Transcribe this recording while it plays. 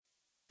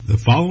The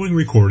following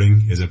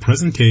recording is a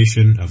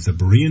presentation of the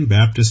Berean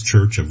Baptist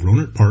Church of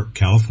Rohnert Park,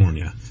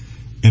 California,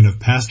 and of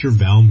Pastor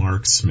Val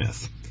Mark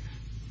Smith.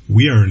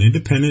 We are an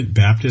independent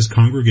Baptist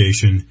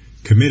congregation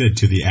committed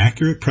to the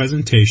accurate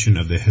presentation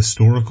of the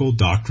historical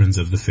doctrines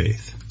of the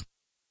faith.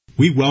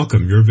 We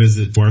welcome your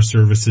visit to our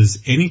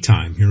services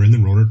anytime here in the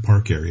Rohnert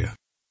Park area.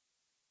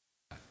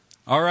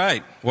 All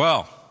right.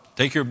 Well,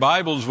 take your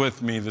Bibles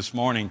with me this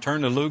morning.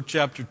 Turn to Luke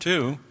chapter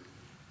 2.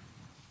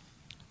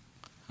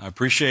 I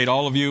appreciate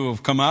all of you who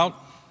have come out.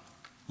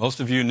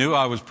 Most of you knew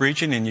I was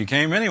preaching and you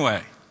came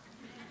anyway.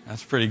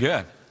 That's pretty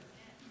good.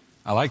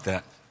 I like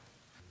that.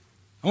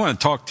 I want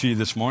to talk to you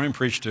this morning,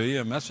 preach to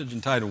you a message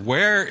entitled,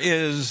 Where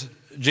is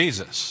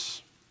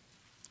Jesus?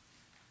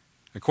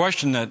 A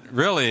question that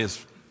really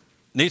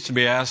needs to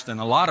be asked in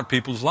a lot of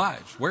people's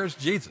lives. Where's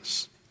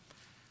Jesus?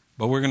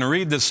 But we're going to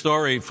read this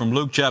story from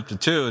Luke chapter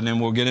 2 and then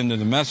we'll get into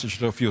the message.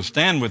 So if you'll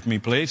stand with me,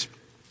 please.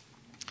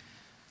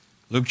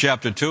 Luke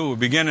chapter 2, we'll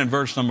begin in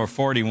verse number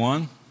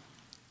 41.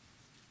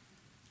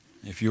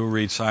 If you'll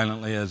read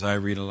silently as I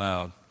read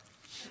aloud.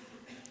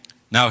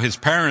 Now his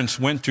parents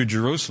went to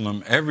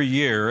Jerusalem every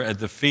year at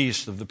the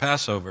feast of the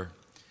Passover.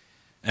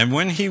 And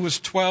when he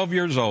was 12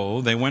 years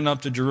old, they went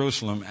up to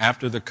Jerusalem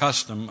after the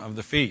custom of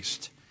the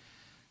feast.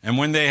 And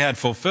when they had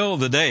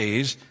fulfilled the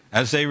days,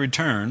 as they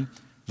returned,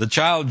 the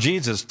child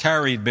Jesus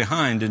tarried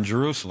behind in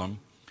Jerusalem,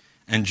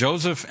 and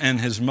Joseph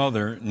and his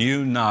mother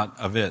knew not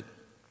of it.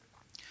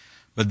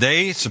 But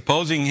they,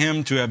 supposing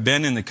him to have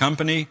been in the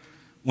company,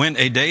 went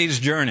a day's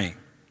journey,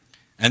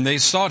 and they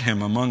sought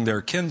him among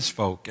their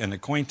kinsfolk and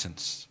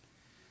acquaintance.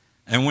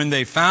 And when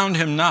they found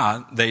him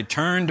not, they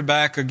turned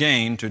back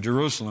again to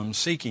Jerusalem,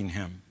 seeking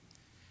him.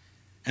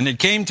 And it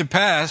came to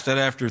pass that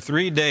after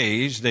 3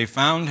 days they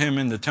found him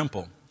in the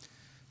temple,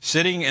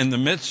 sitting in the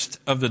midst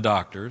of the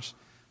doctors,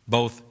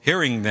 both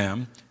hearing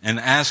them and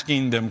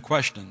asking them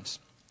questions.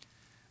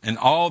 And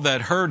all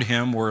that heard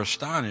him were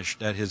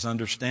astonished at his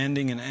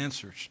understanding and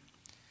answers.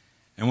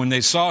 And when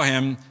they saw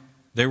him,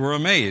 they were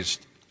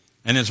amazed.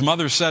 And his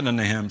mother said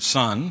unto him,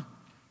 Son,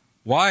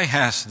 why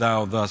hast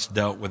thou thus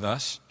dealt with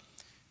us?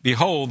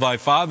 Behold, thy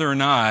father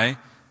and I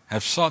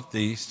have sought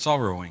thee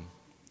sorrowing.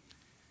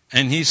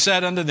 And he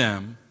said unto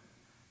them,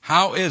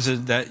 How is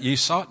it that ye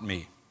sought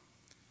me?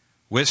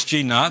 Wist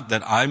ye not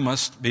that I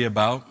must be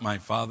about my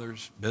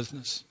Father's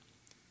business?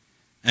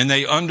 And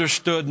they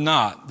understood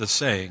not the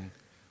saying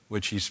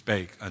which he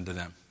spake unto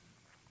them.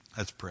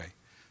 Let's pray.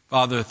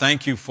 Father,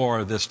 thank you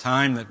for this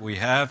time that we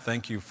have.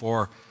 Thank you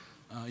for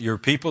your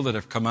people that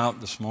have come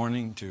out this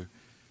morning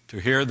to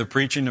hear the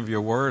preaching of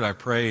your word. I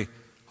pray,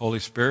 Holy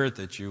Spirit,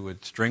 that you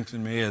would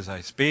strengthen me as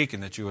I speak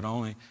and that you would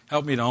only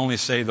help me to only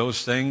say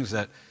those things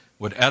that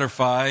would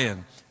edify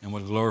and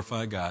would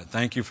glorify God.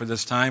 Thank you for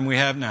this time we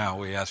have now.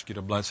 We ask you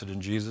to bless it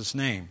in Jesus'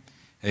 name.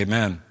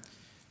 Amen.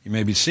 You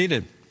may be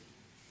seated.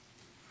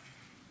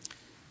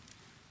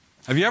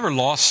 Have you ever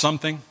lost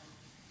something?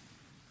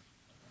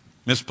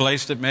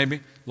 Misplaced it maybe?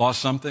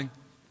 Lost something?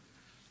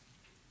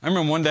 I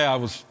remember one day I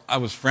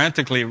was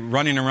frantically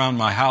running around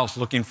my house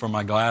looking for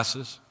my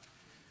glasses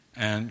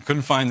and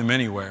couldn't find them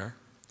anywhere.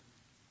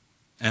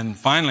 And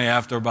finally,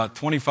 after about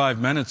 25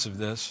 minutes of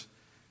this,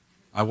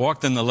 I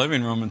walked in the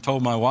living room and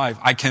told my wife,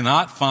 I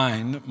cannot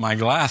find my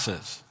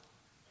glasses.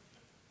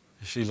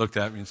 She looked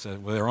at me and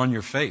said, Well, they're on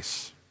your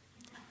face.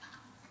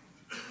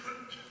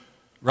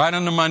 Right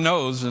under my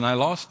nose, and I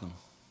lost them.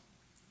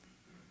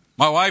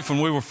 My wife, when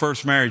we were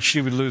first married,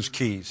 she would lose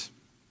keys.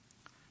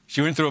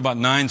 She went through about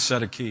 9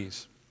 sets of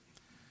keys.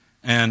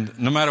 And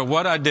no matter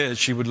what I did,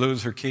 she would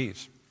lose her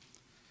keys.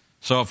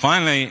 So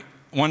finally,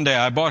 one day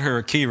I bought her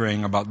a key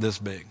ring about this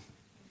big.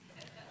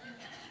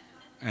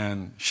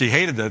 And she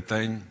hated that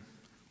thing.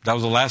 That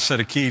was the last set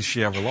of keys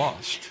she ever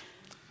lost.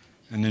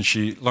 And then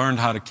she learned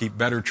how to keep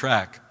better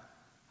track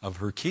of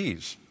her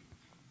keys.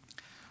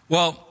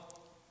 Well,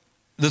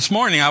 this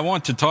morning I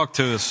want to talk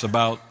to us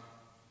about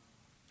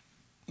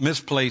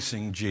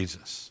misplacing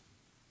Jesus.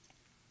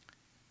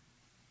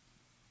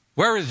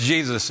 Where is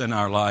Jesus in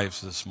our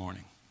lives this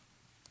morning?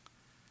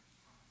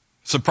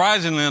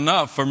 Surprisingly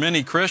enough, for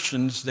many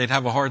Christians, they'd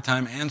have a hard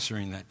time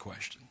answering that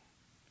question.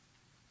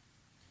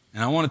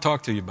 And I want to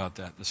talk to you about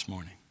that this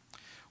morning.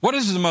 What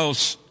is the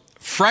most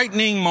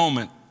frightening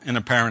moment in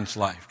a parent's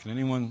life? Can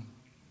anyone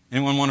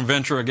want to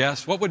venture a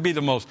guess? What would be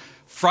the most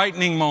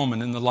frightening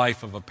moment in the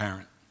life of a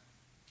parent?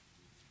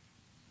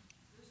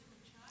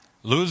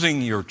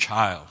 Losing your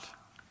child.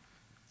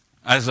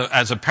 As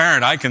a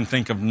parent, I can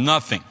think of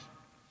nothing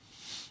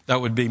that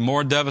would be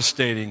more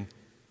devastating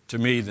to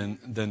me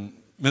than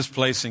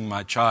misplacing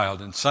my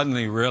child and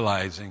suddenly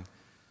realizing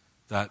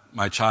that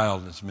my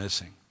child is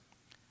missing.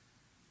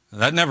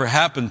 That never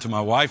happened to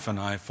my wife and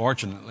I,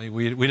 fortunately.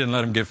 We didn't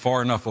let them get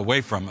far enough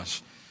away from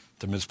us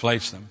to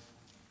misplace them.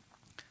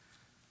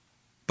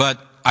 But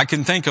I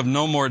can think of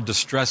no more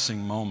distressing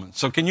moment.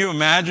 So can you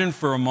imagine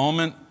for a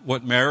moment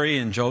what Mary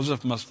and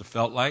Joseph must have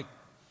felt like?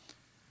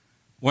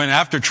 When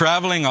after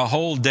traveling a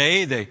whole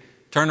day, they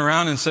turned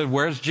around and said,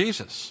 Where's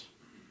Jesus?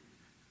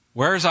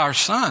 Where's our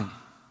son?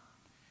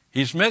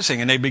 He's missing.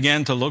 And they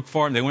began to look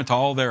for him. They went to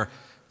all their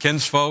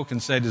kinsfolk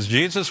and said, is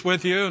Jesus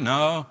with you?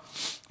 No.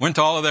 Went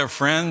to all of their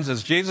friends.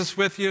 Is Jesus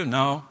with you?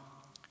 No.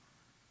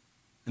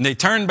 And they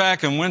turned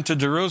back and went to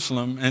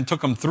Jerusalem, and it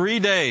took them 3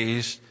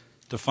 days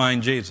to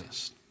find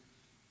Jesus.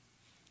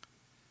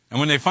 And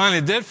when they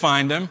finally did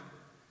find him,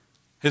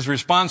 his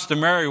response to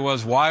Mary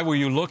was, why were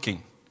you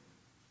looking?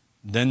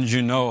 Didn't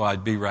you know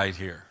I'd be right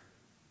here?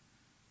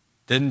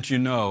 Didn't you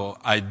know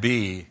I'd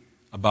be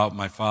about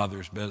my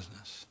Father's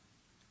business?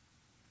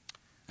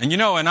 And you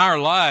know, in our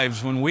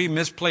lives, when we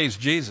misplace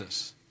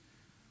Jesus,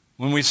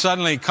 when we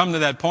suddenly come to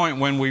that point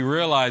when we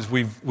realize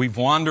we've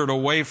wandered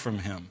away from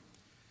him,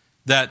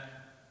 that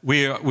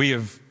we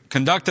have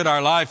conducted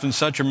our life in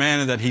such a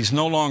manner that he's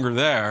no longer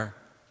there,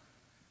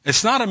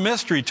 it's not a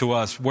mystery to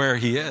us where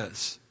he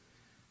is.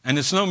 And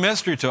it's no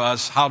mystery to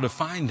us how to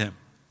find him.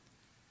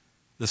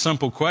 The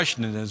simple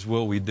question is,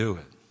 will we do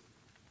it?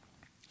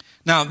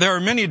 Now, there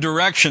are many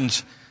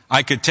directions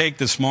I could take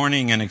this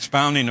morning in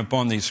expounding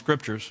upon these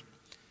scriptures.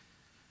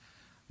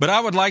 But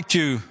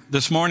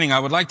this morning, I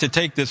would like to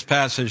take this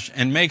passage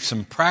and make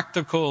some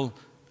practical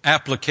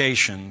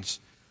applications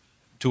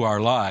to our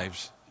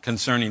lives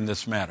concerning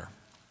this matter.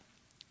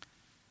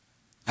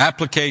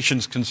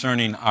 Applications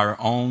concerning our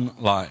own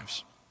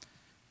lives.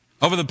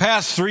 Over the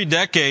past 3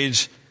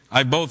 decades,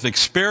 I both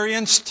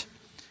experienced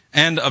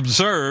and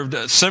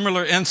observed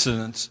similar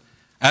incidents,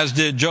 as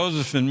did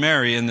Joseph and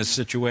Mary in this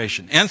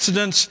situation.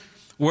 Incidents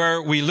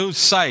where we lose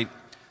sight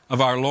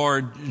of our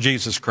Lord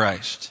Jesus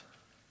Christ.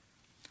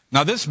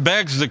 Now this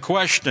begs the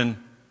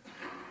question,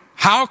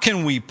 how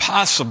can we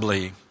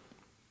possibly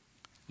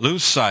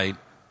lose sight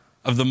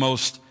of the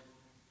most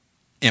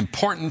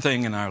important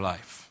thing in our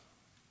life?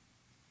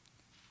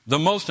 The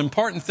most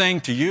important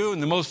thing to you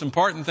and the most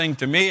important thing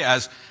to me,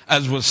 as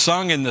was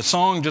sung in the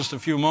song just a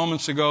few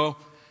moments ago,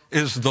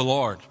 is the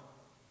Lord.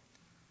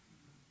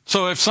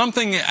 So if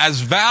something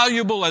as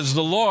valuable as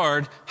the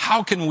Lord,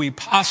 how can we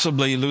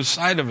possibly lose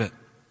sight of it?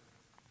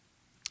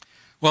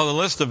 Well, the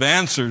list of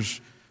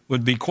answers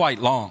would be quite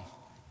long.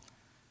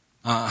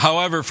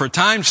 However, for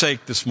time's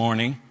sake this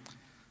morning,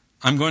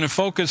 I'm going to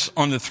focus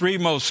on the 3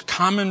 most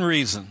common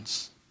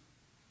reasons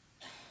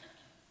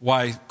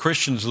why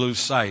Christians lose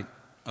sight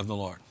of the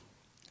Lord.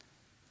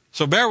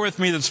 So bear with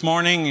me this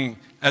morning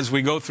as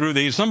we go through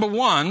these. Number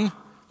 1,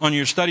 on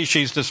your study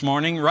sheets this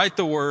morning, write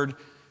the word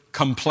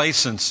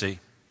complacency.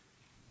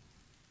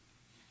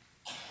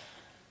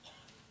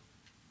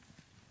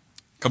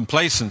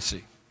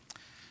 Complacency.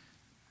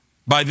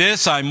 By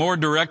this, I more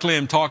directly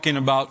am talking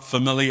about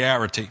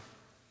familiarity.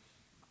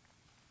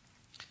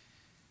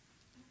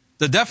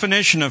 The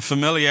definition of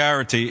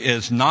familiarity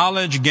is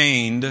knowledge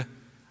gained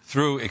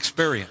through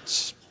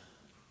experience.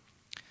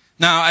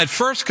 Now, at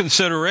first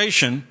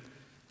consideration,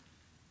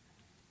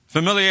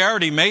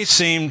 familiarity may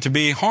seem to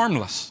be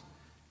harmless.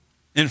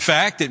 In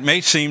fact, it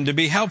may seem to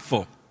be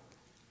helpful.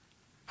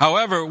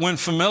 However, while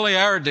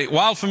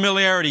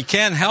familiarity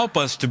can help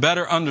us to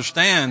better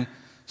understand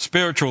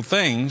spiritual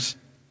things,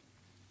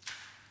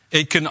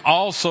 it can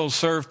also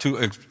serve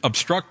to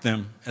obstruct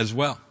them as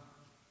well.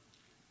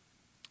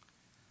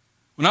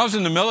 When I was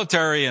in the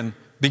military and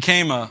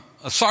became a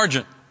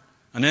sergeant,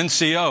 an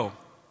NCO,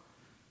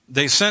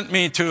 they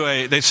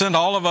sent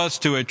all of us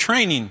to a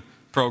training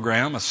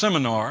program, a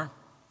seminar,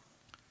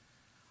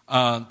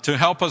 to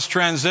help us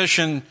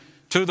transition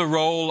to the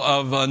role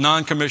of a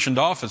non-commissioned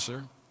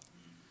officer.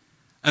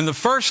 And the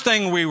first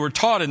thing we were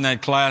taught in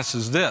that class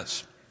is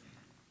this.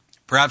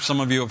 Perhaps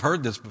some of you have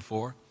heard this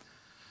before.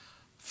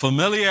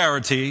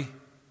 Familiarity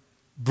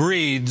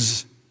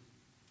breeds,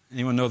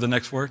 anyone know the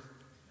next word?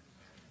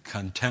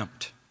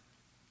 Contempt.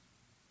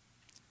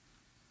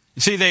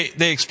 You see,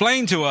 they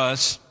explained to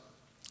us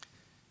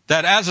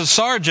that as a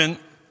sergeant,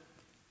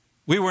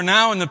 we were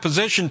now in the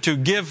position to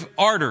give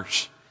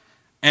orders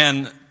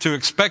and to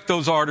expect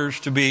those orders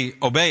to be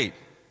obeyed.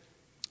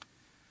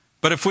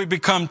 But if we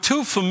become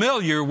too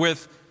familiar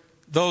with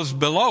those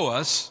below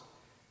us,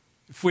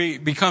 if we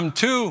become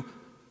too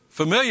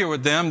familiar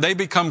with them, they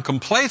become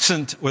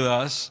complacent with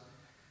us,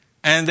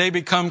 and they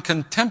become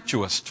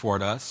contemptuous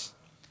toward us,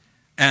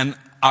 and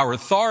our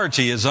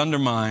authority is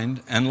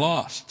undermined and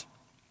lost.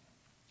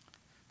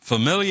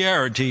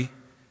 Familiarity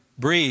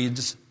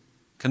breeds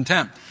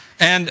contempt.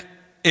 And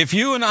if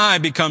you and I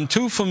become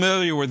too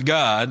familiar with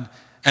God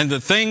and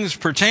the things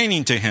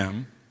pertaining to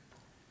Him,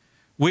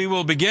 we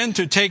will begin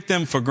to take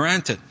them for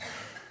granted.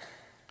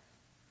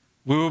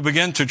 We will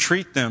begin to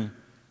treat them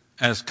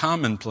as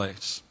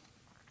commonplace.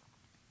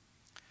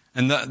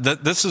 And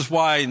this is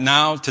why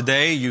now,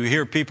 today, you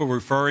hear people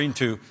referring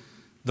to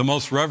the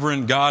most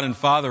reverend God and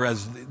Father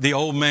as the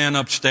old man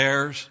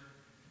upstairs.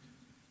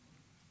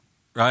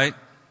 Right?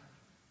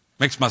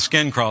 Makes my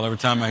skin crawl every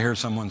time I hear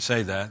someone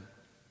say that.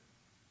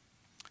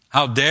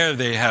 How dare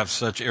they have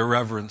such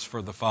irreverence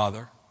for the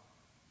Father?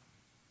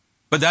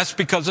 But that's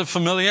because of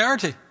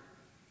familiarity.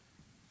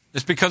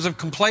 It's because of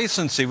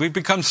complacency. We've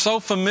become so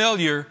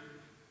familiar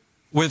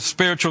with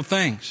spiritual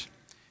things.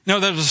 You know,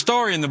 there's a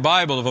story in the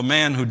Bible of a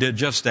man who did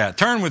just that.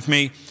 Turn with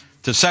me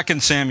to 2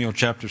 Samuel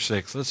chapter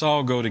 6. Let's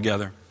all go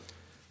together.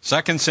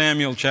 2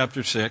 Samuel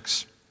chapter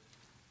 6.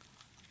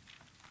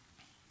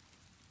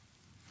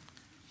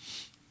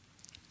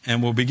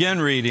 And we'll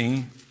begin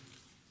reading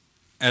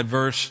at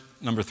verse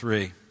number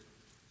 3.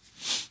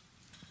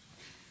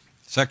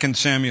 2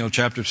 Samuel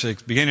chapter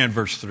 6, beginning at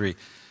verse 3.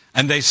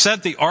 And they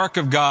set the ark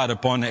of God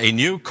upon a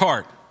new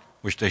cart,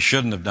 which they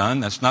shouldn't have done.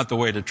 That's not the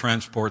way to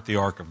transport the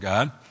ark of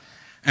God.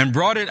 And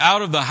brought it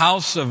out of the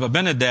house of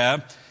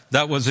Abinadab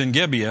that was in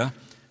Gibeah,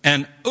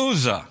 and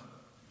Uzzah.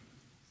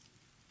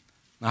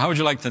 Now, how would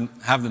you like to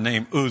have the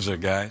name Uzzah,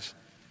 guys?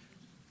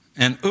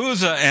 And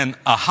Uzzah and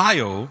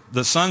Ahio,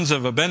 the sons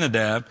of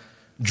Abinadab,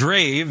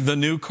 drave the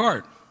new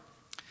cart.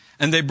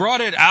 And they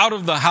brought it out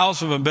of the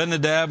house of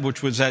Abinadab,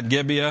 which was at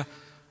Gibeah,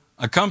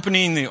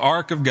 accompanying the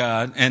ark of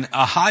God, and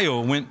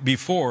Ahio went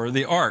before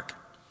the ark.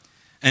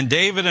 And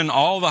David and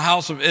all the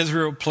house of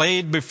Israel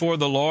played before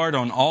the Lord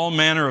on all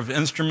manner of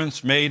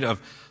instruments made of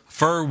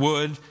fir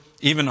wood,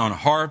 even on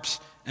harps,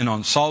 and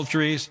on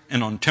psalteries,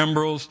 and on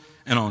timbrels,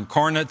 and on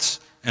cornets,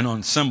 and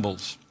on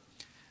cymbals.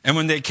 And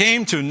when they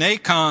came to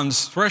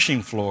Nachon's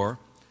threshing floor,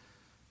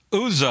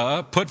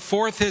 Uzzah put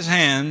forth his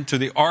hand to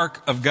the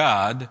ark of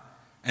God,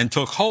 and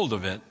took hold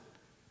of it,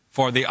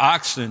 for the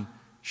oxen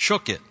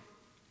shook it.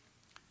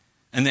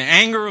 And the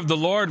anger of the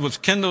Lord was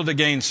kindled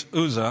against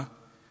Uzzah,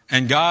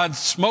 and God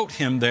smote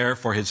him there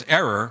for his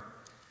error,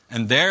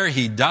 and there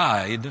he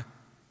died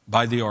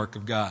by the ark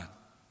of God.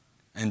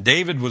 And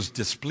David was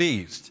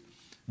displeased,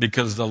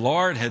 because the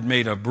Lord had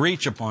made a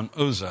breach upon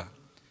Uzzah,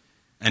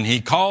 and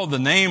he called the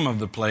name of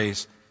the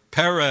place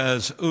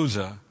Perez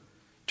Uzzah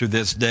to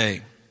this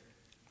day.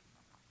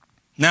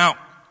 Now,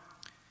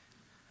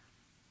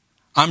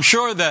 I'm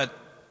sure that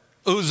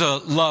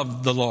Uzzah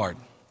loved the Lord.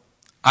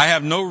 I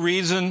have no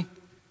reason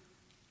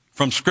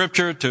from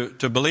Scripture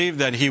to believe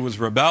that he was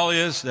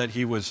rebellious, that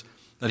he was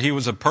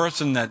a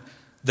person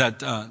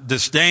that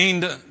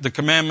disdained the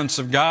commandments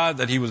of God,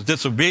 that he was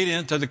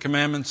disobedient to the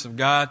commandments of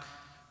God.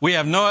 We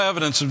have no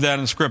evidence of that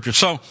in Scripture.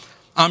 So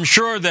I'm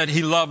sure that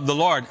he loved the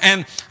Lord,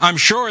 and I'm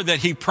sure that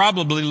he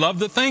probably loved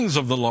the things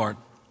of the Lord.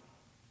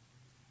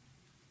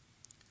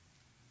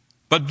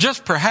 But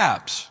just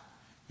perhaps,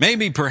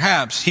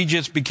 perhaps he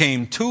just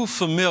became too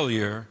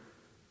familiar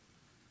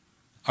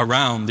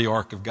around the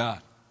ark of God.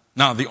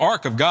 Now, the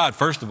ark of God,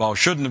 first of all,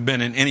 shouldn't have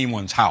been in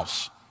anyone's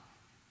house.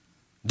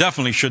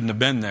 Definitely shouldn't have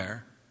been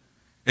there.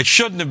 It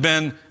shouldn't have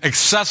been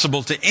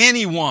accessible to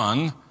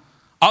anyone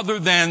other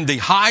than the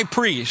high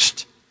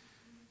priest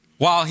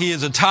while he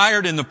is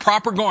attired in the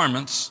proper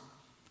garments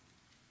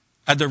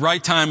at the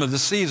right time of the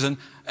season.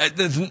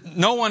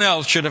 No one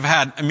else should have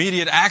had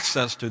immediate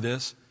access to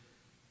this.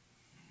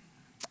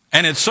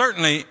 And it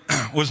certainly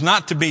was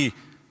not to be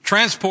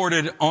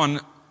transported on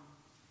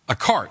a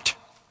cart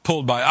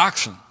pulled by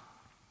oxen.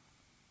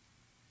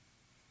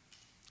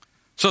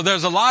 So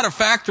there's a lot of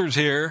factors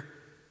here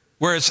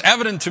where it's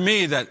evident to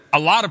me that a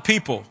lot of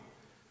people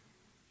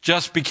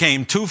just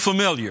became too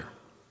familiar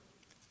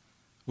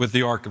with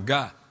the ark of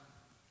God.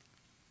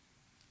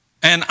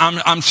 And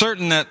I'm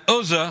certain that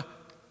Uzzah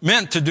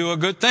meant to do a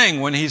good thing.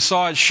 When he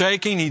saw it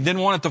shaking, he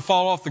didn't want it to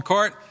fall off the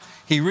cart.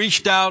 He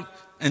reached out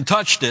and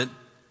touched it.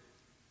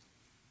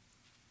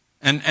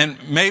 And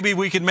maybe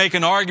we could make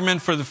an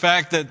argument for the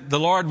fact that the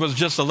Lord was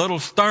just a little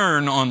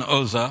stern on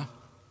Uzzah.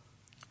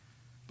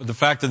 But the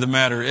fact of the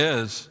matter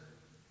is,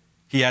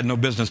 he had no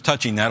business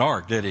touching that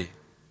ark, did he?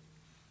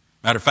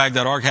 Matter of fact,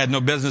 that ark had no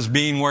business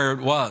being where it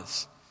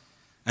was.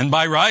 And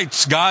by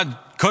rights, God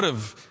could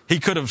have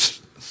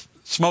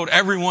smote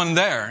everyone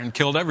there and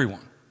killed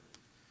everyone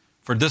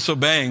for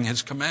disobeying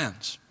his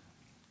commands.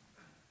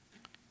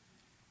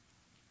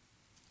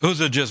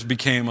 Uzzah just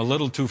became a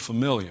little too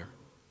familiar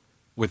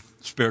with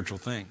spiritual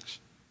things.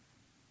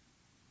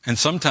 And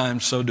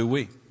sometimes so do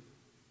we.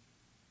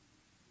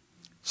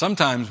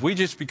 Sometimes we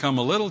just become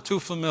a little too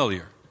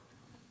familiar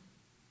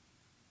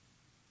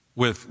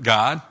with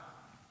God.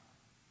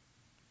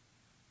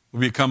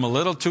 We become a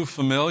little too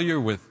familiar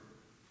with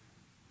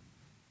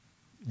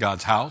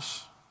God's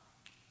house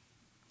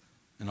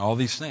and all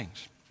these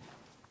things.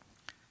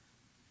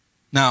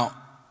 Now,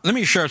 let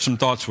me share some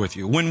thoughts with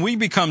you. When we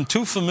become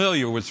too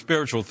familiar with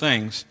spiritual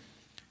things,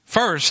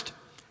 first,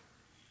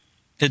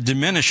 it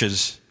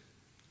diminishes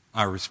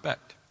our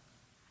respect.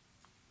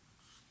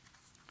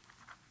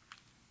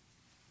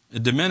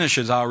 It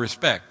diminishes our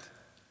respect.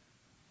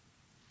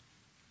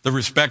 The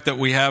respect that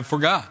we have for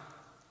God.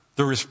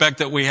 The respect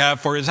that we have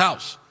for His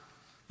house.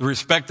 The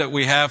respect that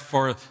we have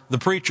for the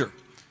preacher.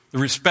 The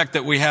respect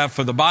that we have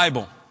for the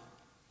Bible.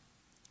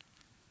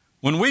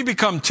 When we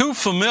become too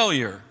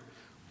familiar,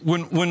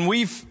 when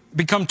we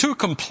become too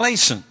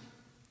complacent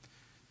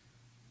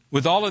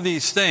with all of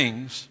these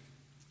things,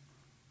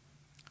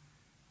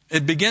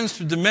 it begins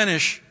to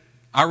diminish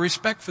our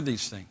respect for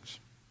these things.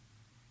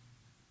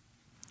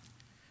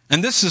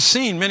 And this is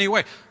seen many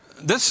ways.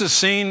 This is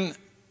seen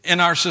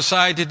in our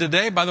society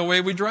today by the way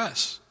we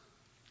dress,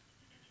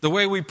 the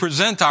way we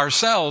present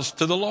ourselves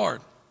to the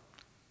Lord.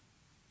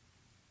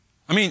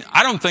 I mean,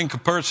 I don't think a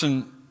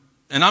person,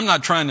 and I'm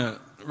not trying to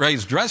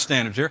raise dress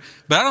standards here,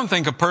 but I don't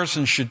think a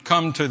person should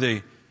come to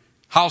the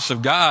house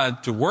of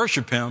God to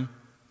worship Him.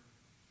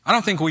 I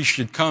don't think we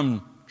should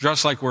come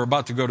dressed like we're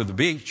about to go to the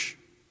beach.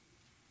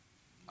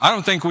 I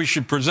don't think we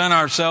should present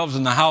ourselves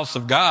in the house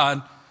of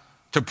God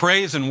to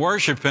praise and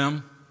worship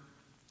Him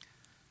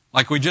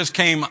like we just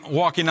came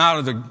walking out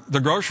of the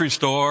grocery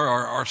store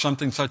or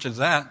something such as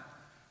that.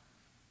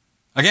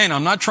 Again,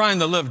 I'm not trying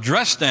to live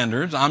dress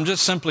standards. I'm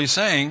just simply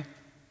saying,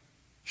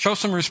 show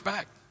some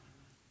respect.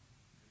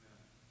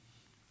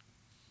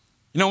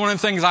 You know, one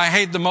of the things I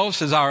hate the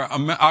most is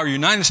our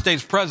United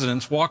States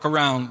presidents walk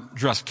around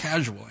dressed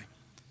casually.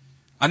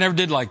 I never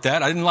did like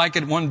that. I didn't like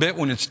it one bit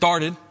when it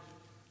started.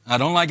 I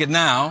don't like it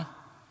now.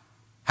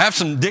 Have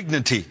some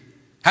dignity.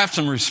 Have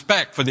some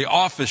respect for the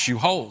office you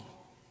hold.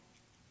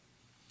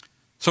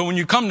 So when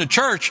you come to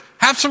church,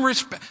 have some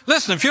respect.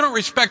 Listen, if you don't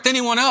respect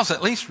anyone else,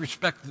 at least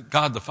respect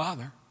God the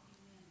Father.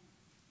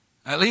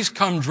 At least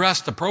come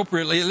dressed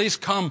appropriately. At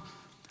least come.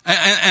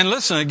 And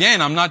listen,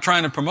 again, I'm not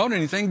trying to promote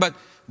anything, but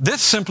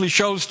this simply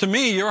shows to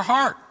me your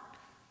heart.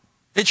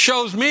 It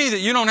shows me that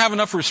you don't have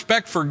enough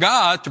respect for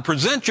God to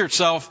present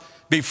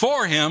yourself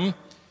before Him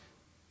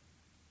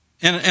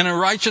in a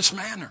righteous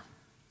manner.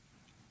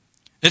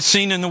 It's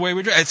seen in the way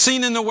we dress. It's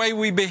seen in the way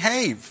we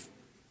behave.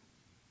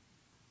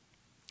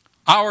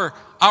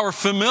 Our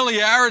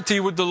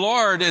familiarity with the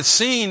Lord is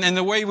seen in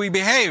the way we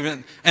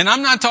behave. And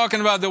I'm not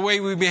talking about the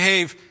way we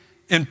behave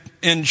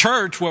in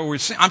church where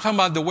I'm talking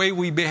about the way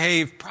we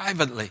behave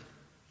privately.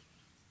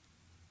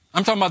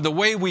 I'm talking about the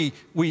way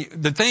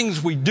the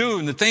things we do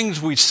and the things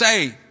we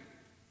say.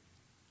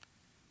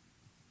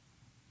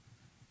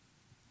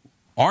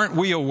 Aren't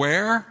we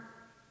aware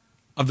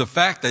of the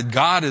fact that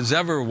God is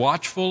ever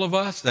watchful of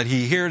us, that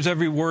He hears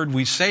every word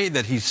we say,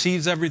 that He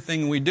sees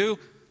everything we do?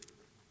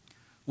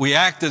 We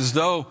act as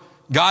though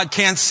God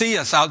can't see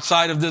us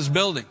outside of this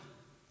building.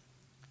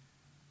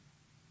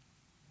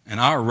 And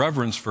our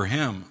reverence for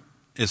Him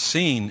is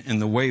seen in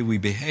the way we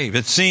behave.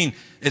 It's seen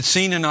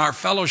in our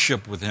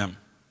fellowship with Him,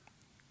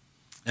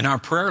 in our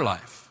prayer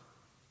life.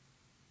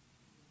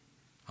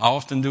 How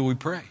often do we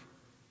pray?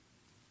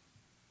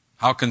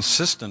 How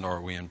consistent are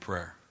we in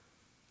prayer?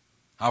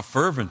 How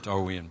fervent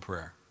are we in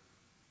prayer?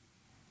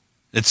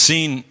 It's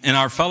seen in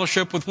our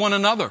fellowship with one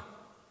another.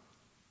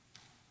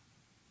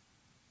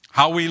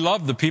 How we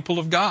love the people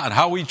of God.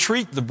 How we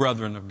treat the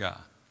brethren of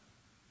God.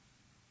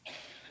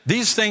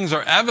 These things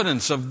are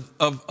evidence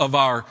of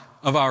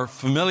our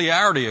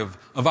familiarity,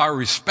 of our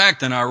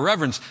respect and our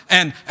reverence.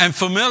 And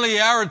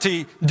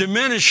familiarity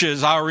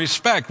diminishes our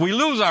respect. We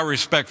lose our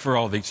respect for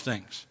all these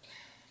things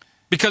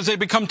because they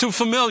become too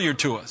familiar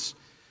to us.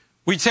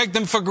 We take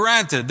them for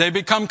granted. They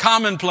become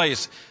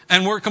commonplace,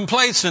 and we're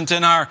complacent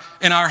in our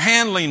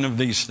handling of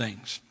these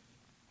things.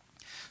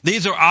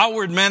 These are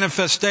outward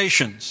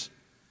manifestations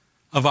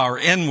of our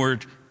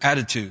inward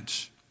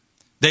attitudes.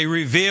 They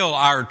reveal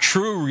our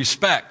true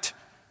respect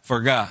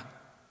for God.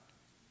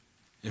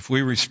 If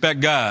we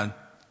respect God,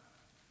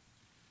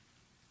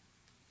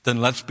 then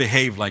let's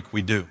behave like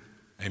we do.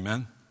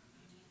 Amen?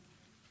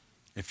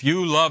 If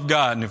you love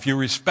God and if you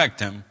respect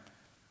Him,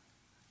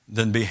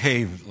 then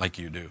behave like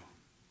you do.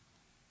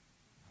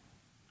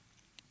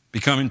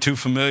 Becoming too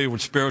familiar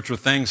with spiritual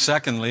things,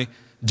 secondly,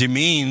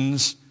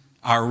 demeans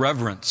our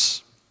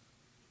reverence.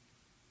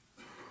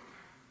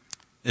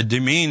 It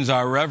demeans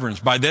our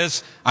reverence. By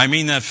this, I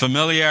mean that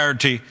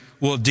familiarity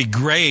will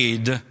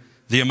degrade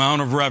the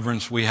amount of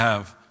reverence we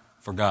have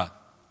for God.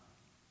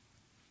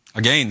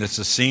 Again, this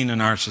is seen in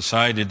our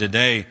society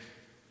today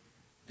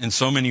in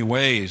so many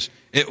ways.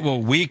 It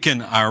will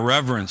weaken our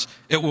reverence.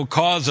 It will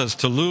cause us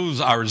to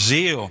lose our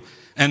zeal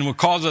and will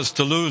cause us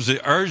to lose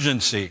the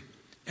urgency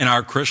in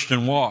our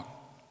Christian walk.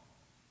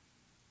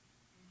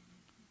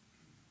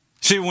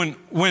 See,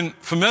 when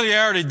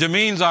familiarity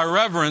demeans our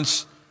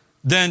reverence,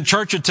 then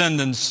church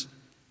attendance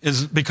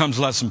becomes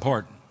less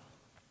important.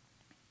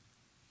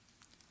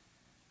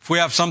 If we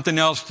have something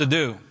else to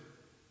do,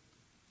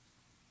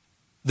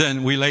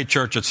 then we lay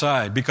church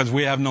aside because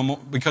we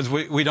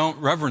don't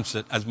reverence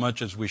it as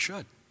much as we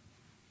should.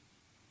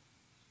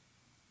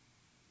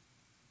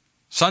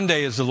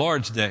 Sunday is the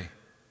Lord's day.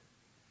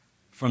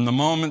 From the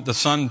moment the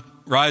sun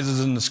rises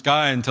in the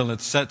sky until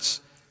it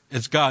sets,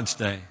 it's God's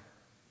day.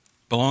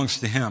 It belongs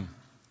to Him.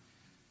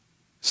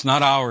 It's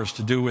not ours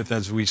to do with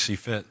as we see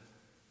fit.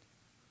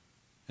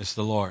 It's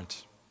the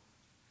Lord's.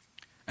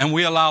 And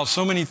we allow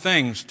so many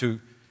things to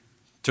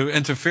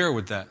interfere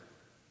with that.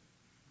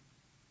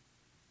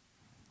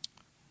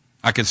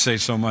 I could say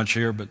so much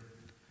here, but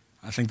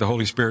I think the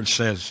Holy Spirit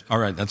says, all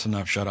right, that's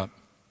enough, shut up.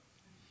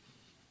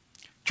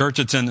 Church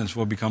attendance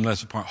will become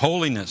less important.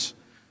 Holiness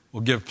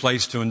will give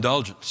place to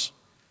indulgence.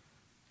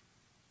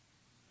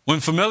 When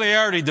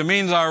familiarity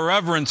demeans our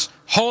reverence,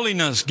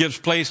 holiness gives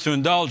place to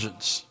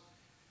indulgence.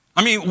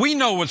 I mean, we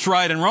know what's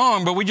right and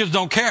wrong, but we just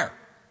don't care.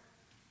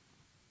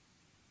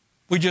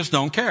 We just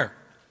don't care.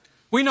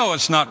 We know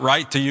it's not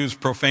right to use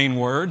profane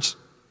words,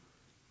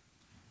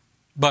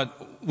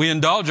 but we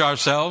indulge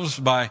ourselves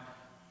by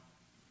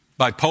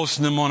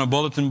posting them on a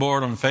bulletin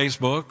board on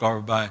Facebook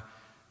or by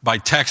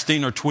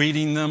texting or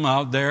tweeting them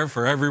out there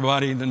for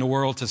everybody in the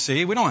world to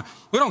see. We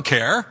don't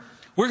care.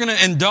 We're going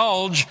to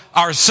indulge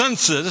our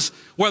senses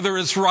whether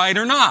it's right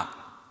or not.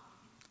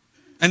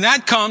 And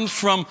that comes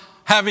from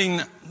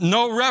having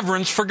no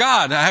reverence for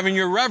God, having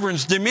your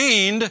reverence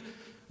demeaned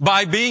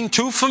by being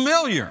too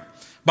familiar,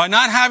 by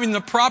not having the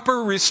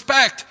proper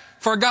respect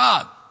for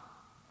God.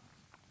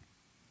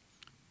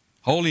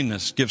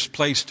 Holiness gives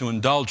place to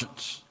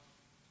indulgence.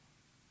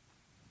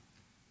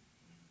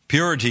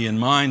 Purity in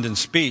mind and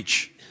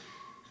speech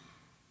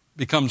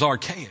becomes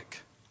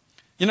archaic.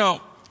 You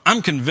know,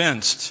 I'm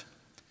convinced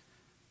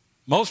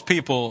most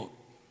people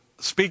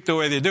speak the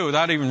way they do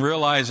without even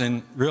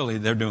realizing really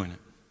they're doing it,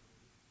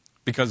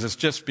 because it's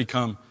just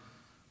become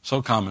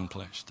so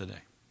commonplace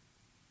today.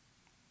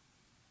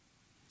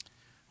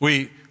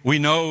 We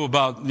know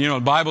about, the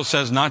Bible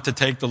says not to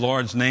take the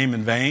Lord's name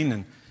in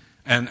vain,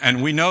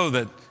 and we know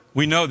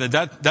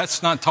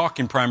that's not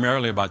talking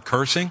primarily about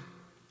cursing.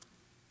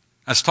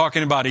 That's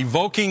talking about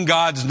evoking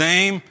God's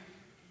name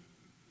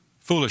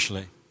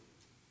foolishly.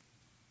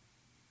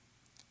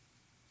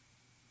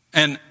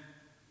 And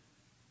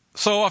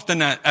so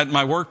often at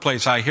my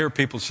workplace, I hear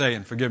people say,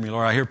 and forgive me,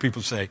 Lord, I hear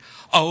people say,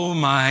 "Oh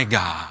my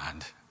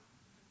God."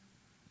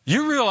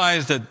 You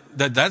realize that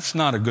that's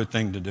not a good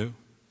thing to do.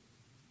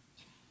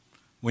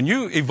 When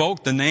you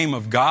evoke the name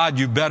of God,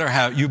 you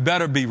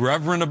better be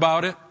reverent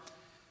about it,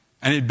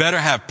 and it better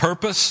have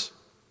purpose,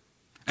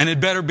 and it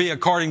better be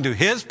according to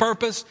His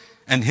purpose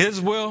and His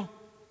will.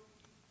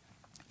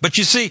 But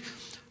you see,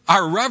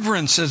 our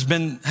reverence has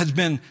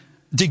been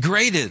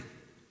degraded.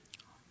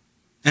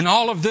 And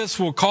all of this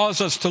will cause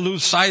us to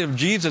lose sight of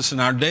Jesus in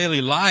our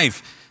daily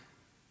life.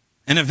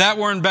 And if that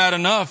weren't bad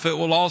enough, it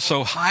will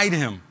also hide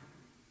Him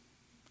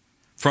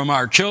from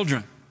our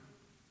children,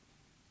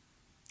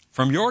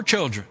 from your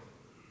children,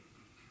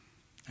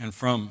 and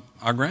from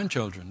our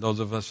grandchildren, those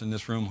of us in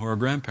this room who are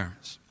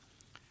grandparents.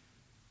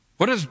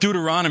 What does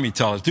Deuteronomy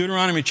tell us?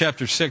 Deuteronomy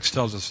chapter 6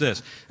 tells us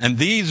this: "And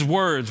these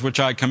words which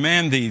I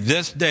command thee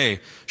this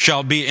day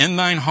shall be in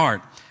thine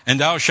heart, and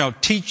thou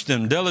shalt teach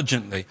them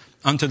diligently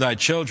unto thy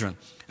children,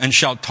 and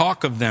shalt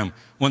talk of them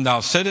when thou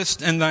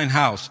sittest in thine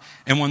house,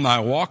 and when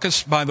thou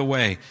walkest by the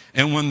way,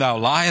 and when thou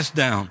liest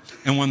down,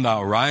 and when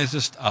thou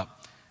risest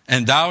up.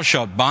 And thou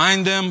shalt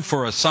bind them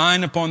for a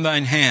sign upon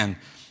thine hand,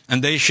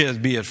 and they shall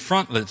be as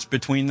frontlets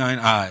between thine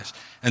eyes.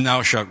 And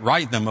thou shalt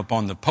write them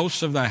upon the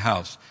posts of thy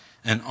house,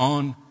 and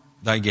on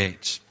thy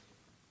gates."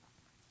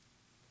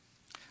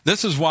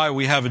 This is why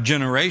we have a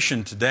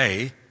generation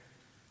today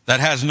that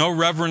has no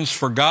reverence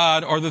for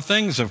God or the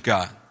things of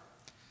God.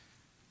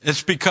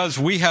 It's because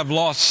we have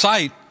lost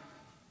sight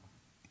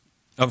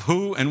of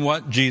who and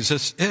what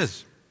Jesus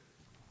is.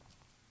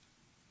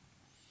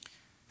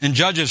 In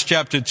Judges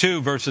chapter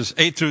 2, verses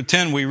 8 through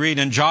 10, we read,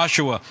 "And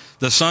Joshua,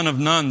 the son of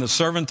Nun, the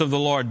servant of the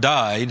Lord,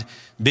 died,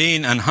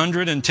 being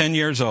 110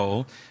 years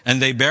old,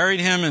 and they buried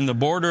him in the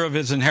border of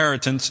his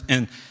inheritance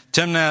in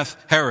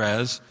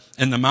Timnath-Heres,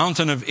 in the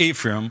mountain of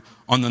Ephraim,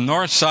 on the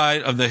north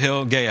side of the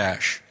hill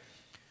Gaash.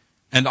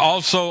 And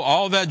also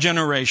all that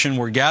generation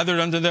were gathered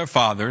unto their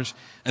fathers,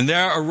 and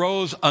there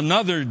arose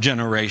another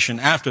generation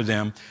after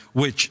them,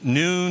 which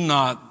knew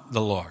not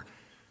the Lord,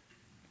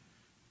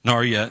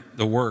 nor yet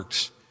the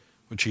works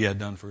which He had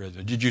done for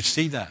Israel." Did you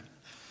see that?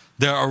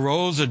 There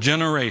arose a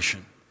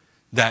generation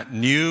that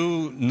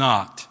knew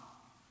not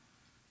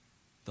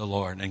the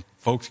Lord. And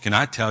folks, can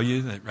I tell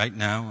you that right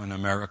now in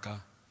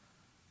America,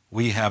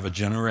 we have a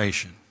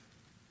generation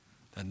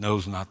that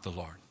knows not the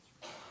Lord.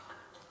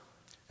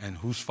 And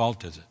whose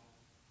fault is it?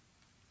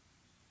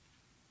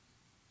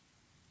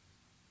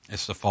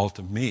 It's the fault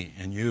of me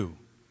and you.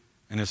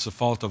 And it's the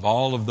fault of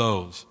all of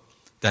those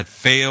that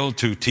fail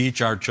to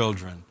teach our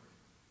children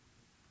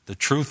the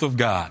truth of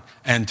God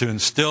and to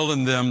instill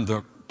in them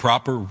the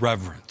proper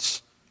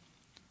reverence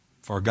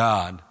for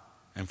God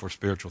and for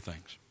spiritual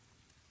things.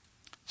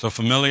 So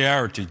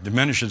familiarity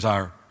diminishes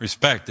our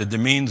respect. It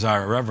demeans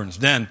our reverence.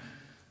 Then,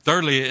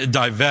 thirdly, it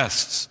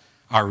divests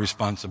our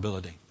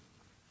responsibility.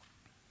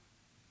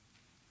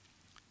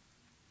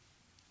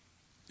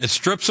 It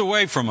strips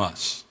away from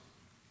us.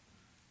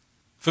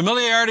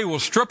 Familiarity will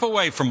strip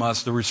away from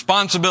us the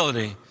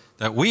responsibility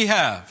that we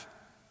have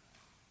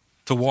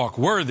to walk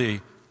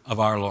worthy of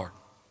our Lord.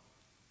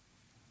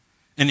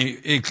 In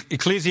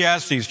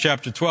Ecclesiastes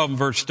chapter 12 and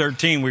verse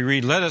 13, we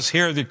read, "Let us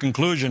hear the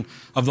conclusion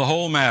of the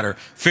whole matter.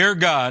 Fear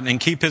God and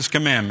keep His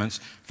commandments,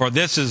 for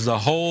this is the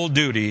whole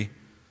duty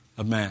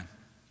of man."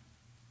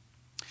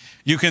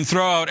 You can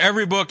throw out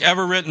every book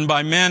ever written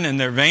by men in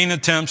their vain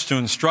attempts to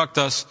instruct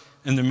us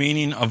in the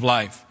meaning of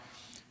life.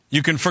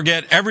 You can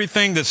forget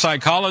everything that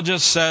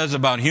psychologists says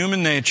about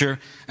human nature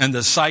and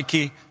the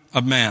psyche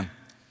of man.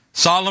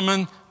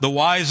 Solomon, the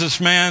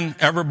wisest man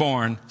ever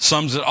born,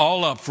 sums it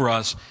all up for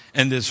us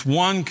in this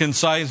one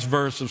concise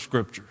verse of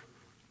Scripture.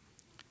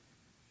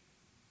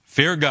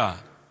 Fear God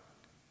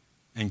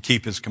and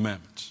keep His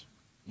commandments.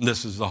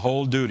 This is the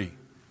whole duty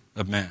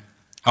of man.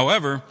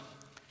 However,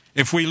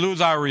 if we lose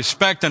our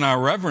respect and our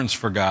reverence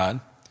for God,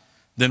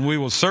 then we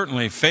will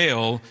certainly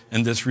fail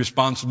in this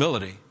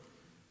responsibility,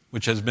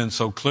 which has been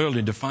so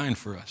clearly defined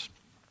for us.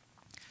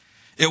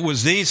 It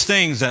was these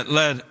things that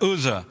led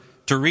Uzzah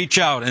to reach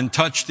out and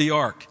touch the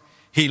ark.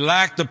 He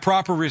lacked the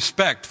proper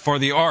respect for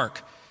the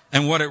ark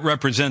and what it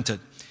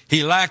represented.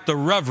 He lacked the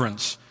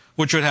reverence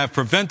which would have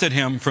prevented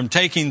him from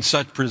taking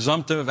such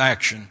presumptive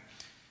action.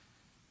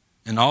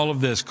 And all of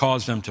this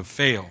caused him to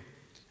fail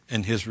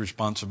in his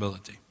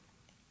responsibility.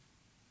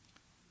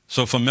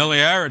 So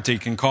familiarity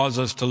can cause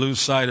us to lose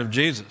sight of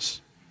Jesus.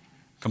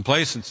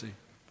 Complacency.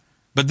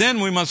 But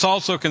then we must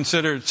also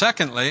consider,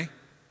 secondly,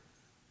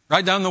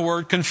 write down the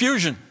word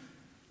confusion.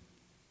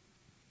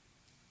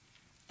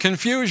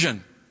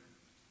 Confusion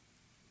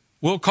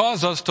will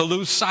cause us to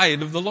lose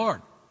sight of the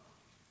Lord.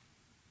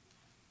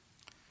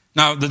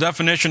 Now, the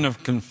definition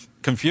of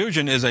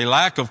confusion is a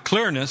lack of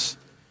clearness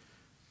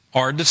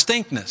or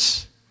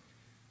distinctness.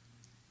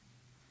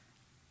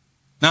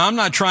 Now, I'm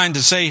not trying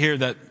to say here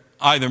that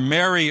either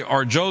Mary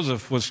or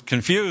Joseph was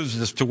confused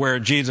as to where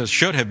Jesus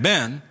should have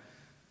been.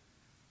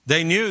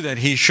 They knew that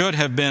he should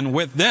have been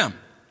with them.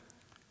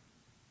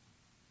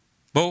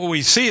 But what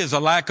we see is a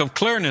lack of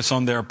clearness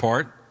on their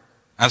part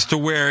as to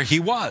where he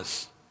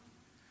was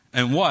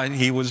and what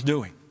he was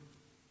doing.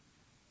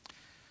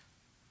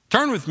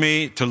 Turn with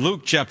me to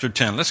Luke chapter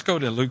 10. Let's go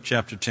to Luke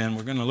chapter 10.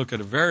 We're going to look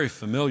at a very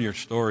familiar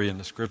story in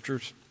the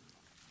Scriptures.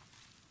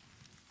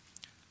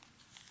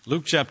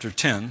 Luke chapter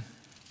 10.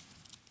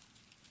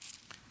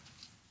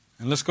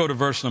 And let's go to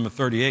verse number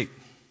 38.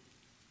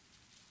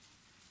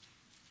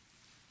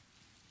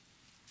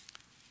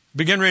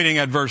 Begin reading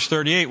at verse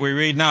 38. We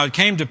read, "Now it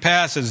came to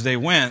pass as they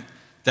went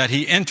that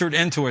he entered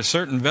into a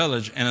certain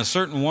village, and a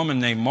certain woman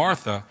named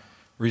Martha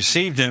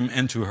received him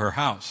into her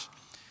house.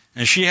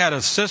 And she had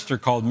a sister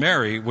called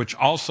Mary, which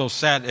also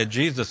sat at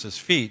Jesus'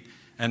 feet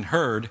and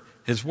heard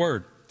his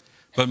word.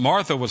 But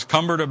Martha was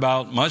cumbered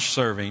about much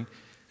serving,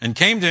 and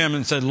came to him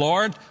and said,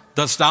 Lord,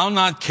 dost thou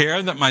not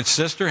care that my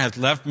sister hath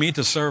left me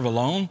to serve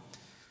alone?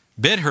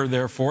 Bid her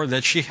therefore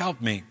that she help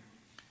me.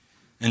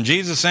 And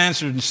Jesus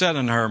answered and said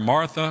unto her,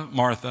 Martha,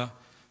 Martha,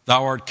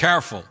 thou art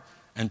careful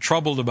and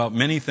troubled about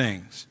many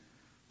things,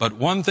 but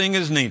one thing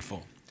is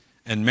needful,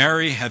 and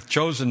Mary hath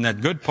chosen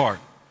that good part,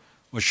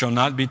 which shall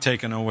not be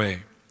taken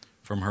away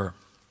from her."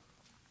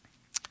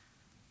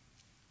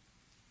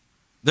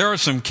 There are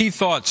some key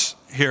thoughts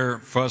here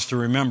for us to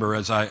remember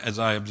as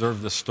I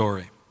observe this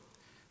story.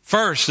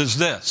 First is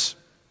this: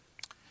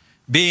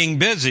 being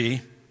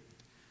busy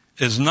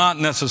is not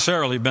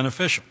necessarily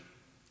beneficial.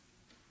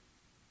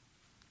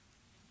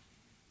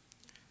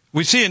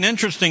 We see an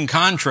interesting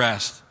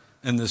contrast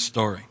in this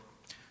story.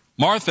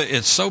 Martha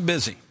is so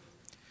busy.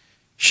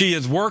 She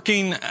is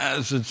working,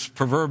 as it's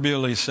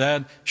proverbially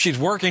said, she's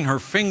working her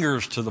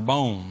fingers to the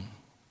bone.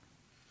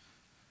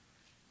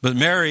 But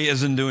Mary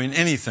isn't doing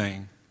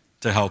anything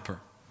to help her.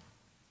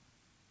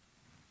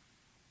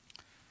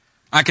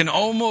 I can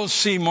almost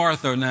see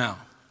Martha now,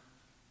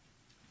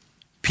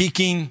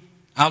 peeking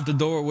out the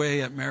doorway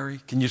at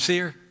Mary. Can you see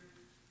her?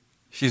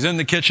 She's in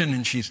the kitchen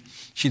and she's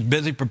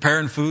busy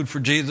preparing food for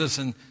Jesus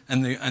and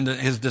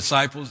his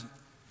disciples.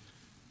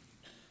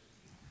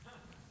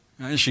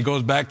 And she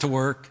goes back to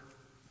work,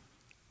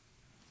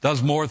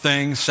 does more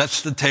things,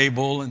 sets the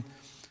table, and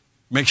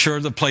makes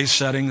sure the place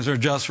settings are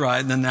just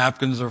right, and the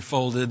napkins are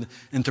folded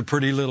into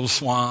pretty little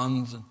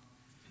swans. And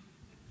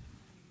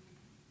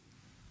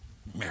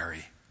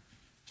Mary,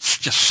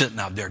 just sitting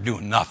out there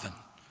doing nothing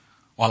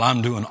while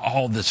I'm doing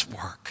all this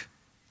work.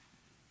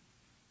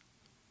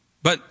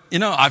 But,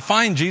 I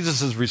find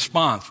Jesus'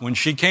 response when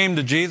she came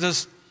to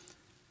Jesus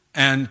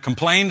and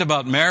complained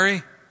about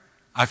Mary,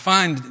 I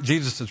find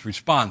Jesus'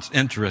 response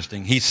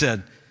interesting. He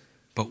said,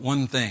 but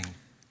one thing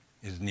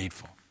is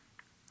needful.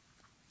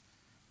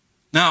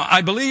 Now,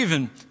 I believe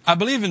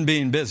in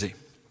being busy.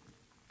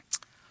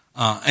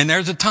 And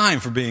there's a time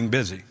for being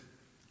busy.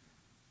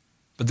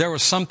 But there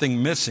was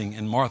something missing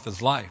in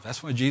Martha's life.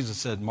 That's why Jesus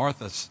said,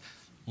 Martha,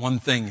 one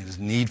thing is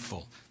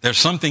needful. There's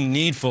something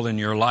needful in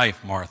your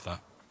life, Martha.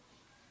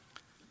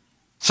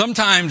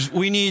 Sometimes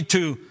we need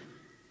to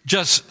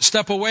just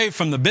step away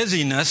from the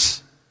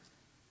busyness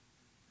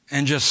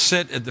and just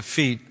sit at the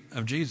feet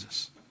of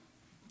Jesus,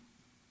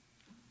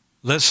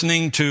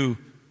 listening to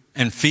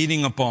and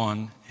feeding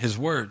upon his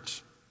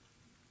words.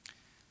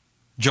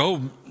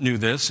 Job knew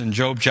this. In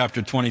Job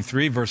chapter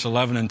 23, verse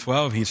 11 and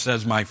 12, he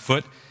says, My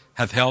foot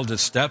hath held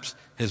his steps,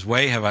 his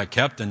way have I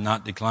kept and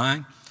not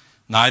declined.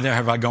 Neither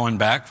have I gone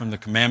back from the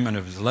commandment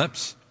of his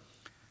lips.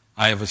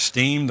 I have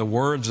esteemed the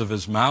words of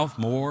his mouth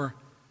more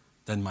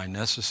than my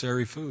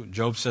necessary food.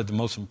 Job said the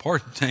most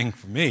important thing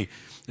for me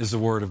is the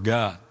word of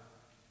God.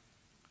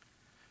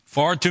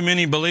 Far too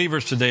many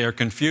believers today are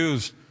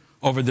confused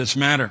over this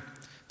matter.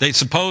 They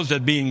suppose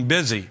that being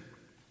busy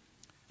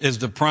is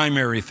the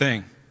primary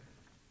thing,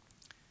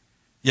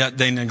 yet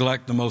they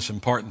neglect the most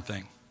important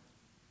thing: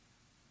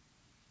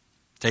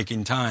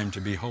 taking time to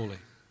be holy.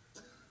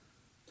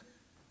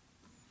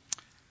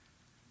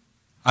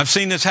 I've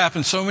seen this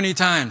happen so many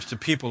times to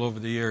people over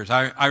the years.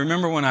 I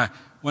remember when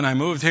I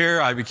moved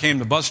here, I became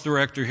the bus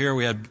director here.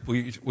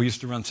 We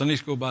used to run Sunday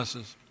school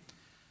buses,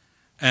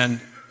 and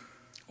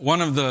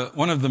one of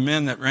the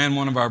men that ran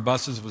one of our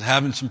buses was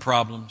having some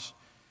problems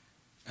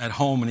at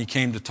home, and he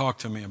came to talk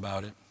to me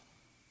about it.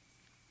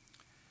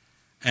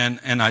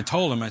 And I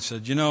told him, I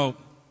said,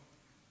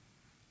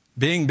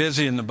 Being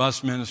busy in the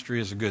bus ministry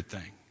is a good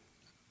thing.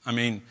 I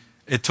mean,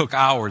 it took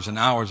hours and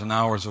hours and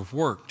hours of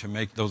work to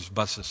make those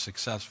buses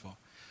successful.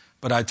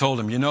 But I told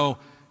him,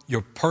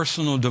 your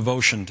personal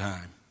devotion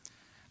time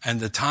and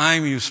the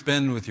time you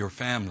spend with your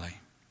family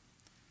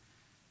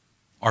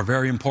are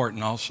very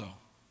important also.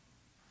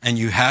 And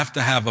you have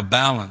to have a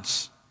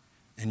balance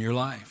in your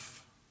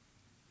life.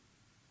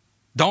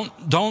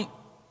 Don't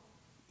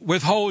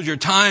withhold your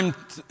time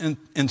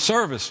in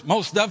service.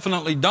 Most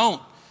definitely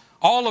don't.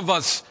 All of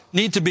us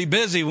need to be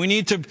busy. We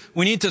need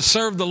to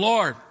serve the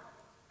Lord.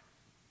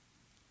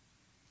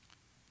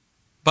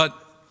 But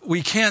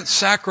we can't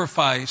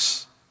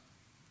sacrifice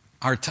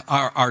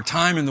our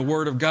time in the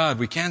Word of God.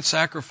 We can't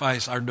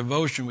sacrifice our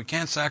devotion. We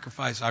can't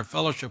sacrifice our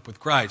fellowship with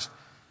Christ,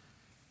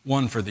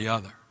 one for the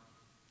other.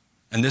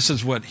 And this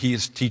is what he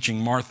is teaching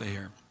Martha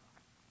here.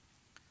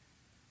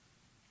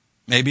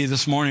 Maybe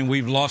this morning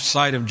we've lost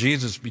sight of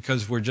Jesus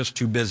because we're just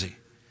too busy.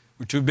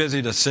 We're too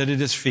busy to sit at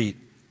his feet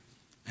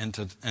and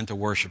to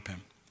worship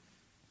him.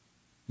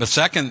 The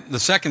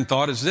second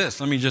thought is this.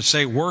 Let me just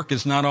say, work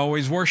is not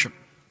always worship.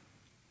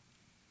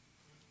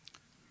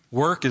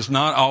 Work is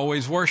not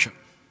always worship.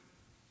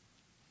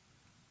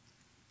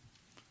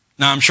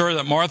 Now, I'm sure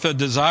that Martha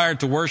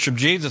desired to worship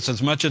Jesus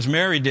as much as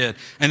Mary did,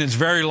 and it's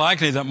very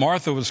likely that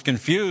Martha was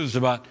confused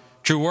about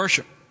true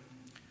worship.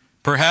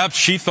 Perhaps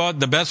she thought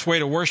the best way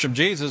to worship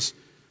Jesus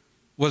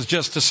was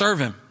just to serve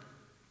him.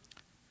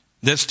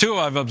 This too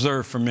I've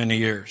observed for many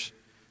years.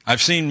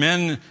 I've seen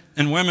men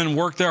and women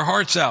work their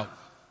hearts out.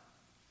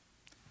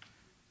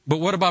 But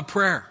what about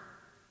prayer?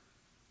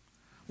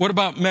 What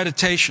about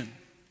meditation?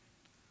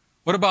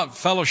 What about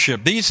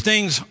fellowship? These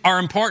things are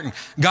important.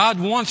 God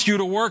wants you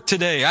to work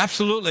today,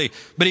 absolutely.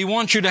 But he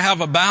wants you to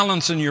have a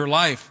balance in your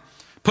life,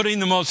 putting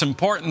the most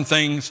important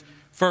things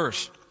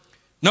first.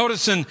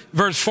 Notice in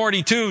verse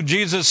 42,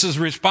 Jesus'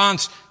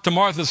 response to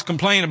Martha's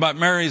complaint about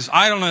Mary's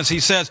idleness. He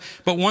says,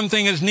 but one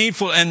thing is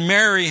needful, and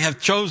Mary hath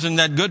chosen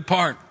that good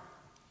part,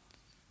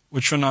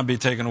 which shall not be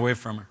taken away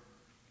from her.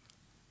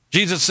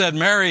 Jesus said,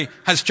 Mary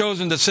has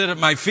chosen to sit at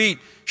my feet.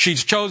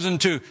 She's chosen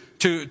to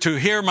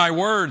hear my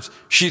words.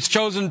 She's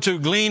chosen to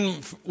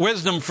glean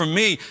wisdom from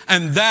me.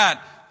 And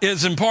that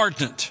is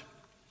important.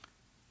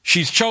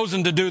 She's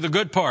chosen to do the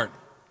good part.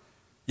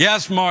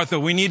 Yes, Martha,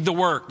 we need the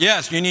work.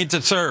 Yes, you need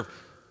to serve.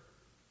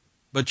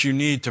 But you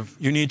need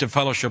to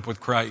fellowship with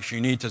Christ. You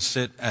need to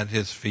sit at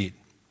his feet.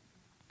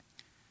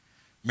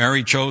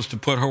 Mary chose to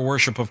put her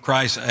worship of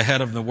Christ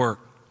ahead of the work.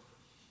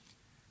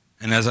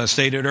 And as I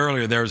stated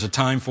earlier, there is a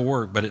time for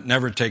work, but it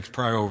never takes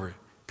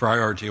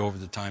priority over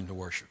the time to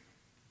worship.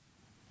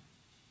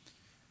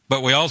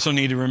 But we also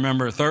need to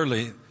remember,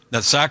 thirdly,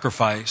 that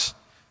sacrifice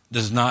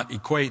does not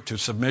equate to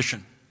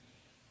submission.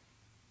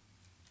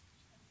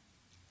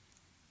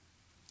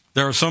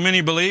 There are so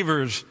many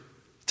believers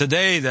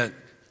today that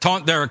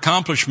taunt their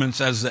accomplishments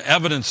as the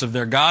evidence of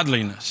their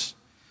godliness.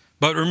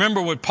 But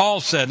remember what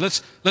Paul said.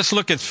 Let's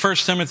look at 1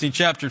 Timothy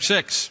chapter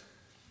 6.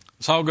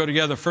 Let's all go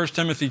together. 1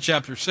 Timothy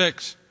chapter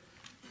 6.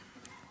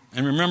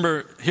 And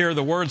remember here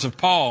the words of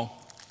Paul.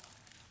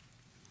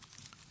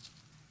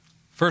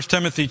 1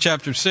 Timothy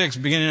chapter 6,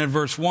 beginning at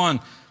verse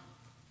 1.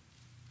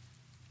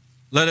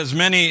 Let as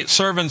many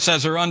servants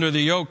as are under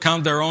the yoke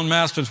count their own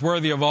masters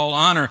worthy of all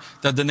honor,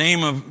 that the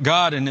name of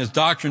God and his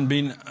doctrine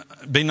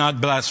be not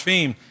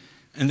blasphemed.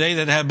 And they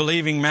that have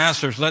believing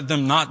masters, let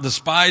them not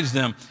despise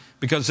them,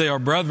 because they are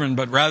brethren,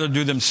 but rather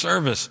do them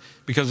service,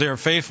 because they are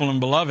faithful and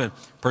beloved,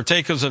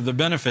 partakers of the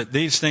benefit.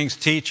 These things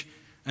teach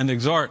and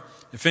exhort.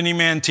 If any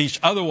man teach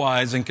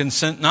otherwise, and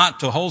consent not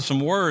to wholesome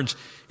words,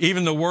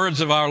 even the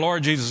words of our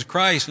Lord Jesus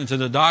Christ, and to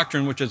the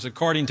doctrine which is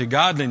according to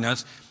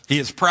godliness, he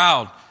is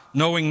proud,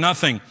 knowing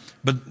nothing,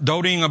 but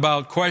doting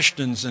about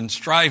questions and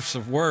strifes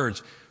of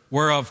words,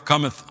 whereof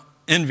cometh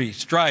envy,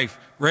 strife,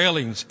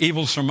 railings,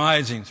 evil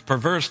surmisings,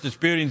 perverse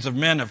disputings of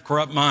men of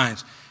corrupt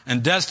minds,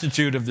 and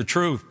destitute of the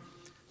truth,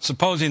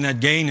 supposing that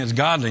gain is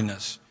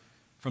godliness.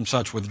 From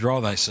such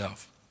withdraw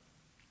thyself.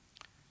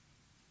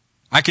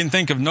 I can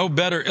think of no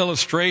better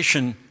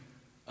illustration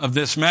of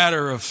this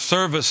matter of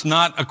service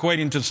not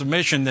equating to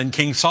submission than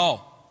King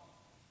Saul.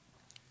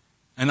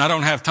 And I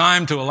don't have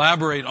time to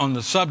elaborate on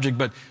the subject,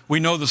 but we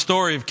know the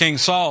story of King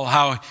Saul,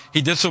 how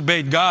he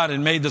disobeyed God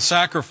and made the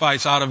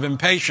sacrifice out of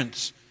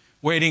impatience,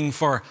 waiting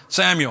for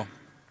Samuel.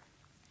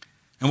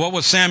 And what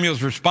was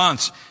Samuel's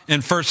response?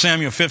 In 1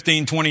 Samuel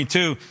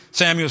 15:22,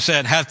 Samuel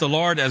said, hath the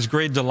Lord as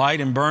great delight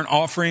in burnt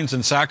offerings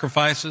and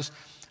sacrifices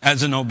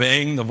as in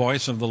obeying the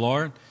voice of the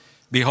Lord?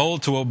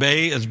 Behold, to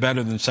obey is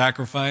better than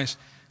sacrifice,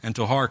 and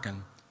to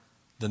hearken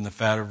than the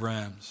fat of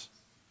rams.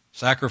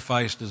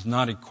 Sacrifice does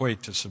not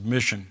equate to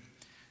submission.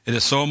 It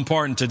is so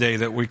important today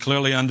that we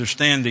clearly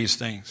understand these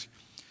things.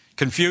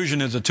 Confusion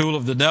is a tool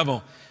of the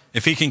devil.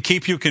 If he can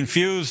keep you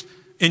confused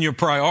in your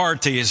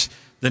priorities,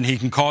 then he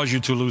can cause you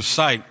to lose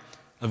sight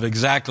of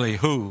exactly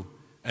who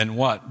and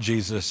what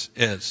Jesus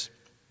is.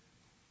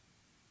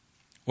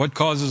 What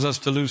causes us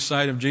to lose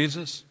sight of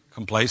Jesus?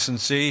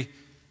 Complacency,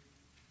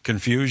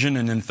 confusion,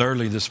 and then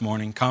thirdly this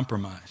morning,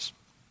 compromise.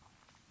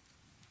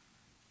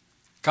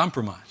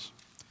 Compromise.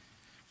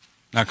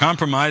 Now,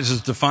 compromise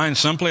is defined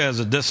simply as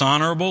a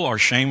dishonorable or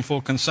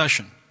shameful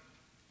concession.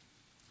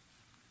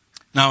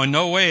 Now, in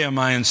no way am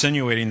I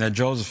insinuating that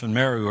Joseph and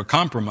Mary were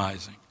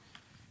compromising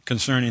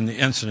concerning the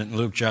incident in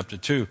Luke chapter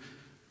 2.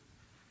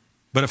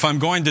 But if I'm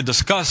going to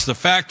discuss the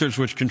factors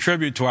which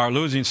contribute to our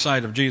losing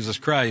sight of Jesus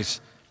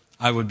Christ,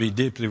 I would be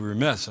deeply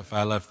remiss if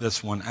I left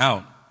this one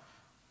out.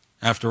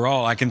 After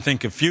all, I can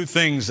think of few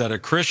things that a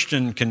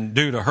Christian can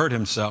do to hurt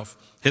himself,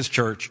 his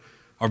church,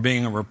 or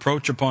being a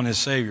reproach upon his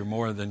Savior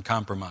more than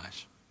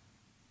compromise.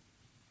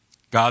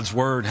 God's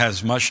Word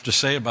has much to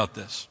say about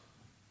this.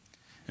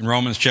 In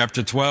Romans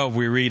chapter 12,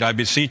 we read, I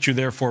beseech you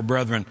therefore,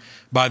 brethren,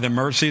 by the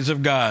mercies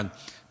of God,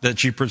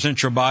 that ye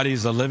present your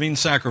bodies a living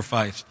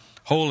sacrifice,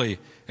 holy,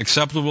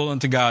 acceptable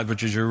unto God,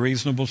 which is your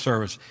reasonable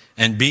service.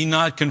 And be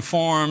not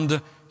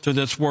conformed to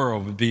this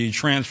world, but be ye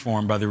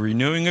transformed by the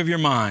renewing of your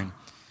mind,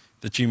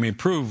 that ye may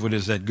prove what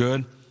is that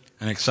good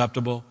and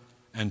acceptable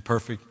and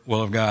perfect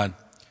will of God.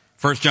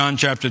 1 John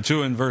chapter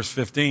 2 and verse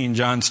 15,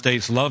 John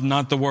states, love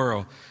not the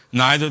world,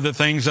 neither the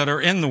things that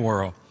are in the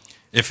world.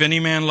 If any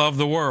man love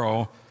the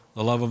world,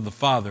 the love of the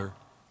Father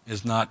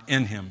is not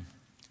in him.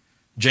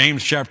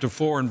 James chapter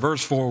 4 and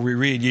verse 4 we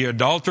read, ye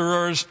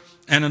adulterers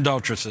and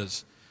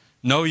adulteresses,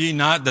 know ye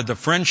not that the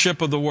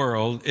friendship of the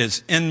world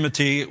is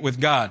enmity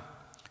with God?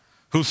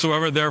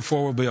 Whosoever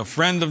therefore will be a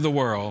friend of the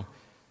world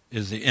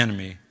is the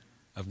enemy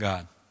of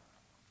God.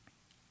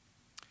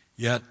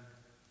 Yet,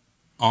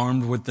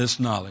 armed with this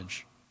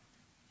knowledge,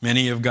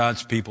 many of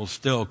God's people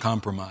still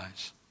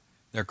compromise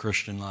their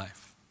Christian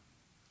life.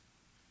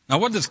 Now,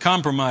 what does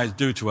compromise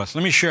do to us?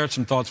 Let me share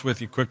some thoughts with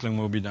you quickly and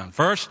we'll be done.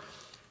 First,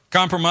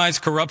 compromise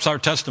corrupts our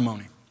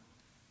testimony.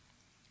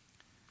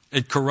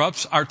 It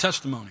corrupts our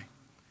testimony.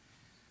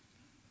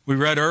 We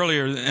read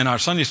earlier in our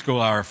Sunday school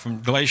hour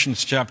from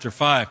Galatians chapter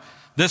 5,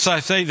 this I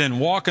say then,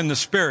 walk in the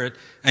Spirit,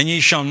 and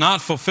ye shall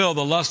not fulfill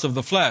the lust of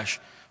the flesh.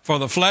 For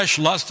the flesh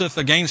lusteth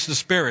against the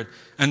Spirit,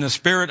 and the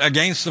Spirit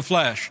against the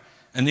flesh.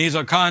 And these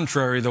are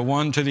contrary the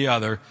one to the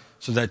other,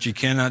 so that ye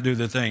cannot do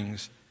the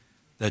things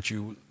that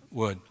you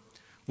would.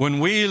 When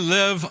we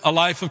live a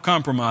life of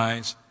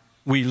compromise,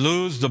 we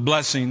lose the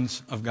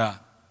blessings of God.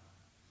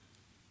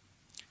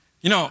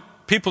 You know,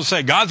 people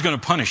say, God's going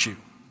to punish you.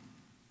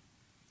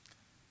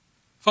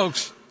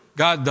 Folks,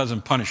 God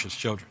doesn't punish his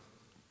children.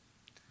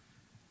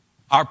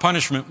 Our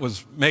punishment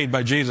was made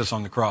by Jesus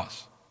on the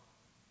cross.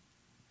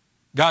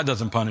 God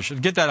doesn't punish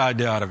it. Get that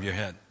idea out of your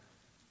head.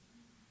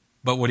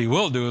 But what he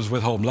will do is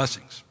withhold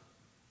blessings.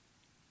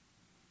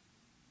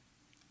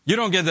 You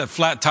don't get that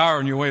flat tire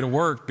on your way to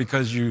work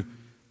because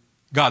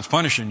God's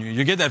punishing you.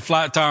 You get that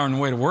flat tire on the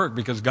way to work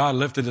because God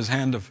lifted his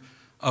hand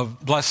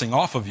of blessing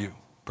off of you,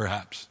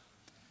 perhaps.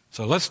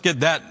 So let's get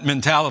that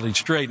mentality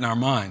straight in our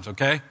minds,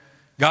 okay?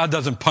 God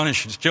doesn't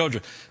punish his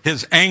children.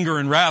 His anger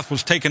and wrath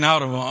was taken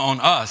out on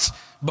us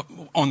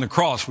on the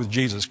cross with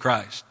Jesus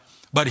Christ.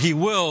 But he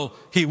will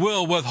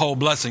withhold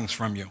blessings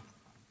from you.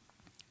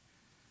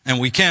 And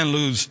we can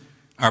lose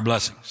our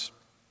blessings.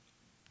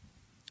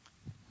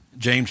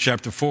 James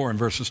chapter 4 and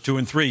verses 2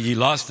 and 3. Ye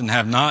lust and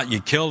have not, ye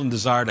kill and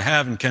desire to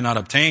have and cannot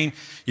obtain.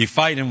 Ye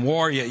fight and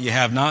war, yet ye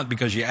have not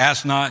because ye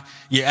ask not.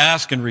 Ye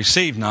ask and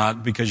receive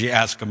not because ye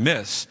ask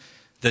amiss,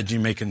 that ye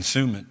may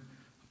consume it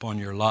upon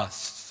your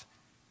lusts.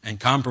 And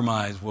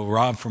compromise will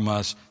rob from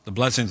us the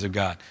blessings of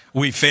God.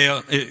 We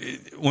fail,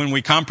 when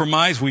we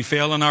compromise, we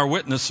fail in our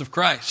witness of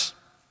Christ.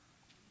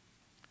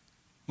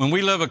 When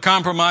we live a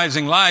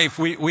compromising life,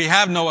 we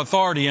have no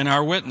authority in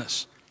our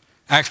witness.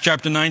 Acts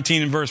chapter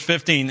 19 and verse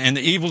 15, and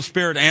the evil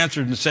spirit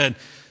answered and said,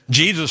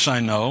 Jesus I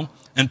know,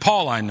 and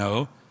Paul I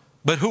know,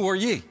 but who are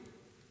ye?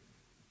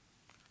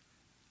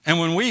 And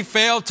when we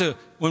fail to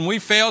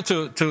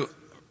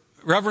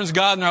reverence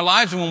God in our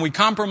lives, and when we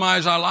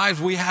compromise our lives,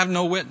 we have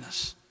no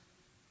witness.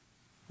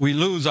 We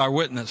lose our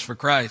witness for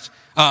Christ.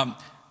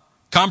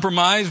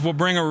 Compromise will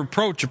bring a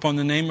reproach upon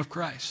the name of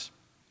Christ.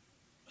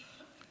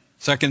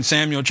 2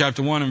 Samuel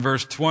chapter 1 and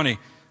verse 20,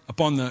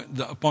 upon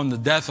the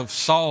death of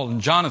Saul and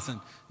Jonathan,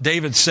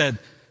 David said,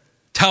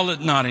 tell it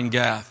not in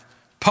Gath,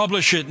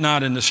 publish it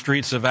not in the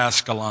streets of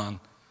Ascalon,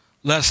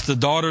 lest the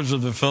daughters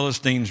of the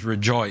Philistines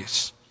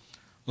rejoice,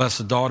 lest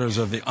the daughters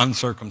of the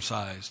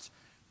uncircumcised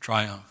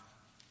triumph.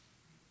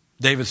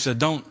 David said,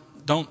 don't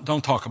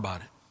talk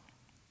about it.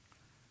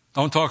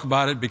 Don't talk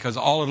about it, because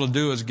all it'll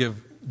do is give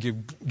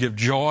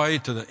joy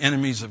to the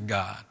enemies of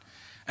God.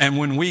 And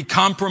when we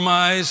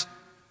compromise,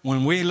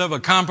 when we live a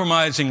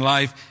compromising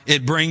life,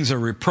 it brings a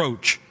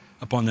reproach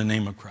upon the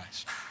name of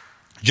Christ.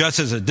 Just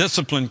as a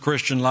disciplined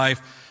Christian life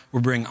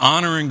will bring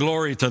honor and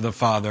glory to the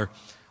Father,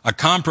 a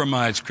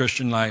compromised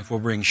Christian life will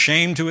bring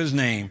shame to his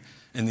name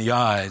in the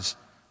eyes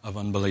of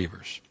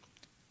unbelievers.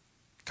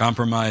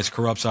 Compromise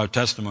corrupts our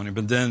testimony,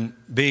 but then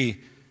B,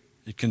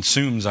 it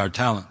consumes our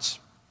talents.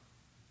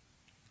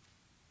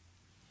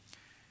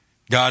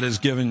 God has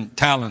given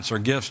talents or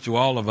gifts to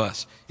all of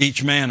us,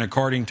 each man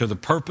according to the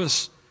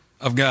purpose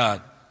of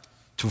God,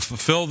 to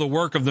fulfill the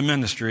work of the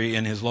ministry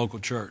in his local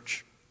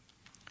church.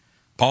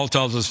 Paul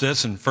tells us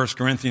this in 1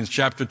 Corinthians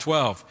chapter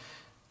 12.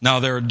 Now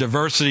there are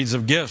diversities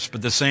of gifts,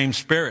 but the same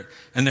Spirit.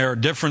 And there are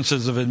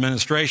differences of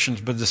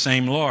administrations, but the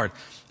same Lord.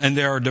 And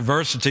there are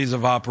diversities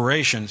of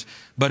operations,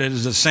 but it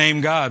is the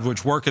same God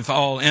which worketh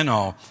all in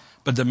all.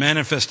 But the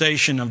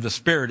manifestation of the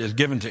Spirit is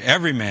given to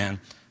every man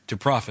to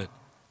profit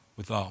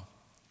withal.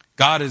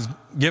 God has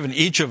given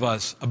each of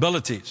us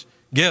abilities,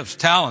 gifts,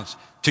 talents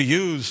to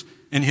use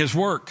in His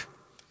work.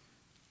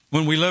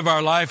 When we live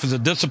our life as a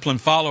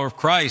disciplined follower of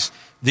Christ,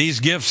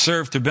 these gifts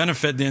serve to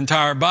benefit the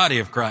entire body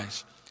of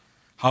Christ.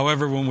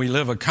 However, when we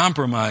live a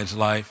compromised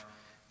life,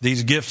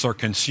 these gifts are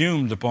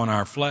consumed upon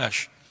our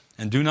flesh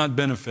and do not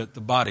benefit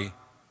the body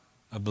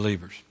of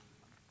believers.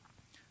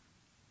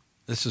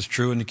 This is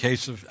true in the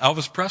case of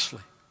Elvis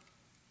Presley.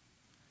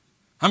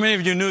 How many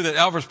of you knew that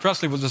Elvis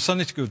Presley was a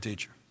Sunday school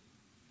teacher?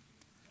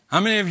 How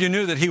many of you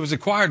knew that he was a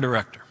choir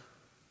director?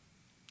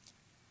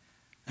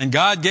 And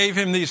God gave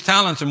him these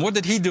talents, and what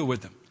did he do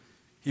with them?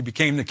 He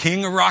became the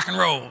king of rock and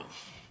roll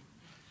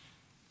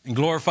and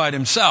glorified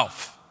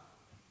himself.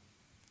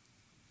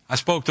 I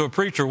spoke to a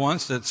preacher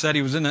once that said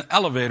he was in an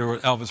elevator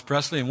with Elvis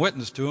Presley and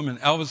witnessed to him, and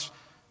Elvis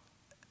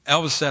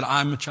said,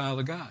 "I'm a child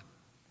of God.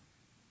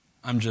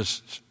 I'm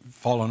just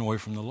falling away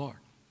from the Lord."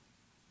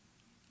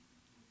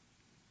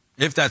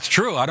 If that's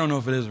true, I don't know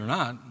if it is or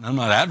not. I'm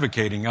not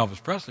advocating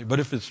Elvis Presley, but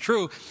if it's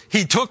true,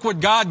 he took what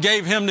God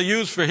gave him to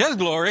use for His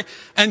glory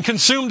and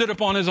consumed it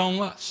upon his own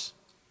lusts.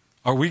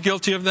 Are we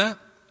guilty of that?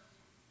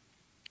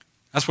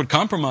 That's what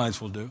compromise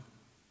will do.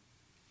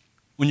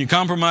 When you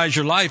compromise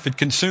your life, it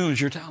consumes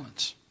your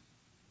talents.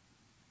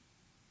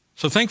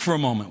 So think for a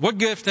moment. What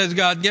gift has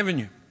God given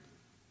you?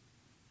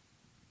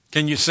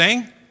 Can you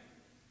sing?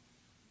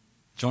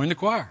 Join the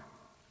choir.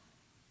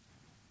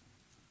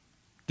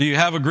 Do you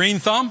have a green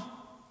thumb?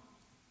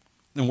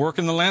 Then work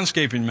in the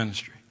landscaping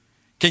ministry.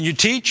 Can you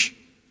teach?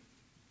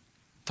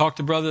 Talk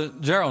to Brother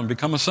Gerald and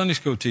become a Sunday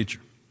school teacher.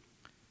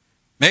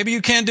 Maybe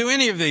you can't do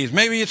any of these.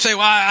 Maybe you say,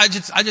 "Well, I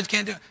just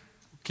can't do it."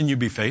 Can you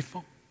be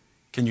faithful?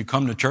 Can you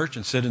come to church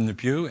and sit in the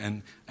pew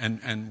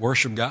and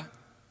worship God?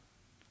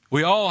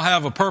 We all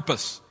have a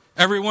purpose.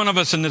 Every one of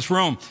us in this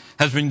room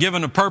has been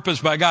given a purpose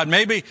by God.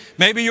 Maybe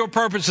your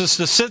purpose is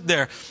to sit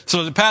there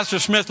so that Pastor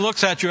Smith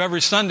looks at you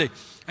every Sunday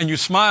and you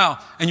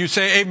smile and you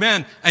say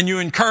amen and you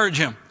encourage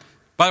him.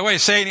 By the way,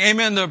 saying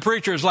amen to a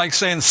preacher is like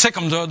saying sick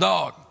 'em to a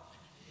dog.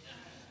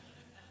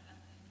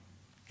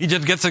 He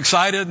just gets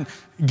excited,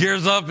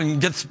 gears up, and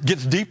gets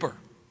deeper.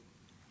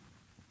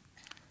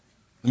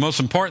 The most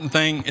important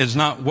thing is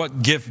not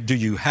what gift do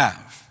you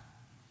have.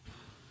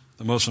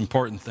 The most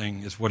important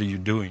thing is what are you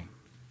doing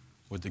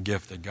with the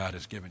gift that God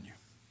has given you.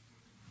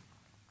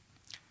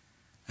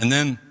 And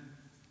then,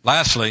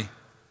 lastly,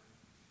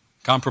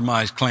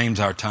 compromise claims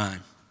our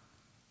time.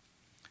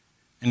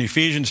 In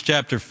Ephesians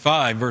chapter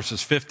 5,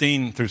 verses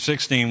 15 through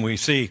 16, we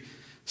see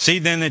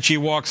then that ye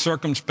walk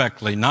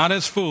circumspectly, not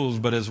as fools,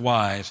 but as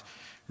wise,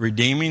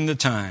 redeeming the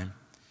time,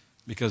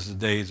 because the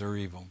days are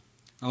evil.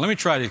 Now let me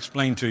try to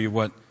explain to you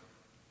what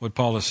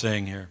Paul is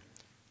saying here.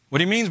 What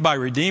he means by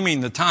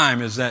redeeming the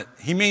time is that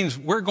he means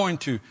we're going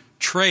to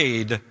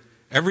trade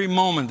every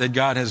moment that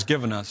God has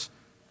given us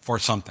for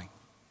something.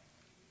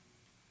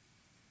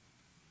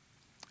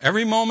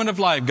 Every moment of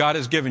life God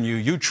has given you,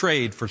 you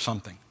trade for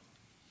something.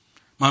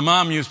 My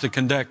mom used to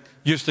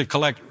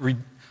collect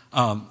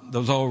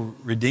those old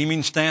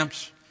redeeming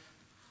stamps.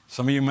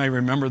 Some of you may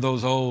remember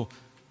those old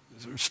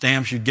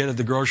stamps you'd get at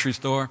the grocery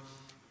store.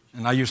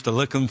 And I used to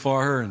lick them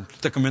for her and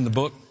stick them in the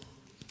book.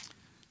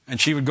 And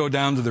she would go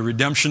down to the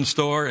redemption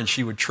store and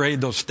she would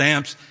trade those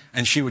stamps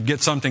and she would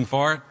get something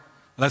for it.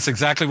 That's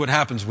exactly what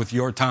happens with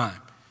your time.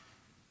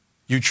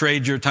 You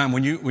trade your time.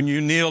 When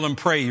you kneel and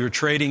pray, you're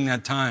trading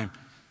that time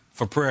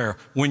for prayer.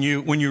 When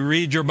you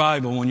read your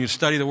Bible, when you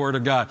study the Word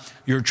of God,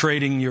 you're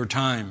trading your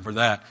time for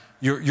that.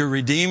 You're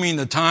redeeming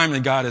the time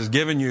that God has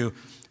given you,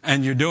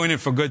 and you're doing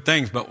it for good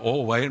things. But,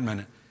 oh, wait a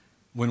minute.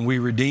 When we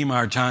redeem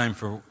our time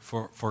for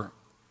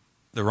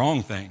the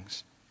wrong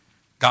things,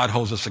 God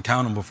holds us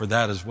accountable for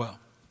that as well.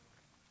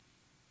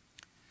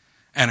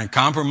 And a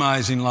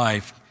compromising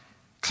life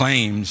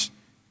claims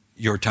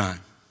your time.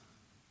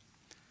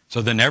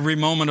 So then every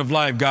moment of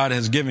life God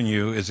has given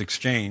you is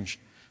exchanged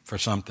for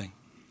something.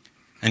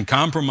 And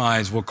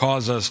compromise will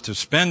cause us to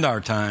spend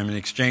our time in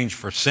exchange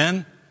for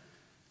sin,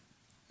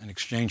 in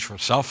exchange for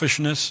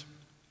selfishness,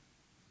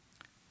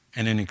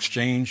 and in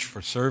exchange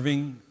for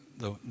serving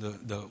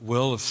the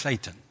will of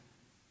Satan.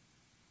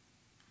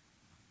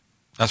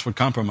 That's what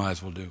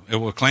compromise will do. It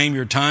will claim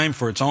your time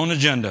for its own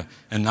agenda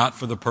and not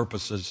for the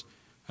purposes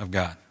of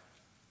God.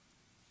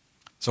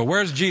 So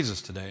where's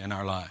Jesus today in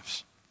our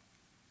lives?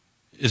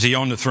 Is He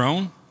on the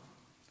throne?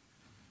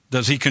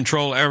 Does He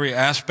control every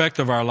aspect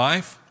of our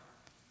life?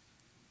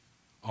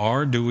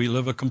 Or do we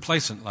live a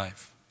complacent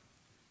life,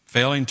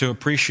 failing to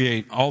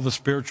appreciate all the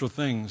spiritual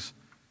things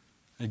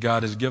that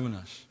God has given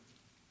us?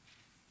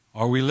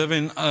 Are we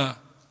living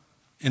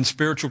in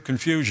spiritual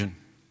confusion,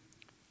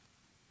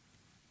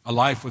 a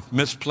life with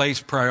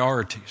misplaced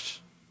priorities?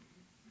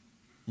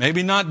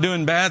 Maybe not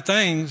doing bad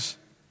things,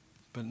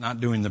 but not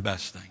doing the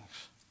best things.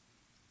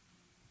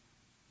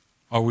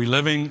 Are we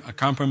living a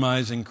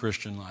compromising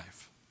Christian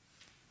life?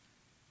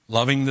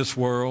 Loving this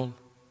world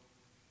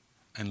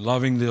and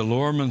loving the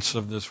allurements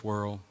of this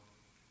world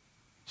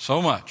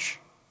so much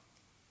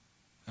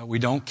that we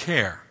don't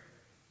care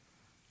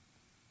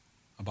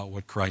about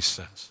what Christ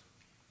says.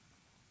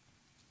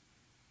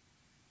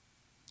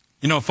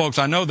 You know, folks,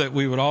 I know that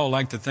we would all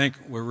like to think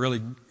we're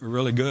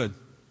really good.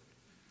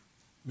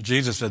 But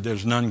Jesus said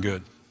there's none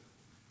good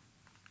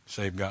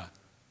save God.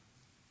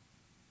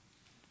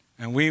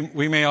 And we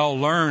may all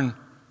learn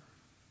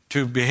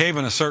to behave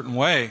in a certain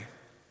way,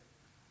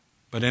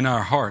 but in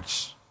our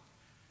hearts,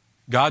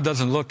 God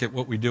doesn't look at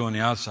what we do on the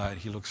outside.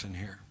 He looks in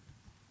here.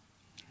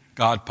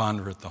 God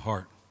pondereth the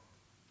heart.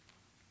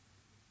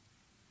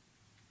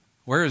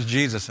 Where is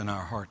Jesus in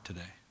our heart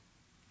today?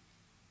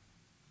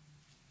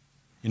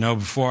 You know,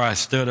 before I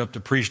stood up to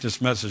preach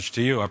this message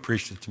to you, I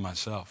preached it to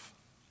myself.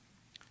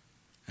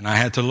 And I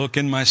had to look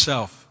in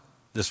myself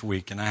this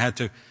week, and I had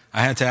to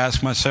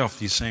ask myself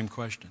these same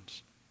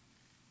questions.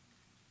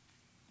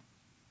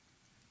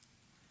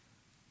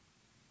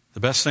 The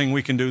best thing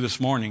we can do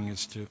this morning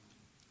is to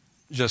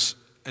just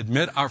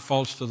admit our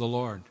faults to the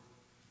Lord.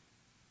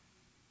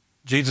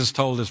 Jesus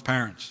told his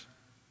parents,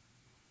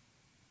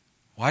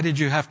 "Why did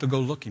you have to go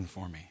looking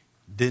for me?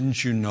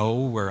 Didn't you know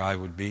where I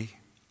would be?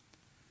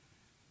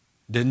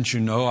 Didn't you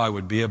know I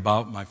would be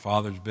about my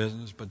Father's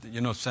business?" But you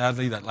know,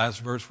 sadly, that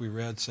last verse we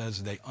read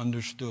says they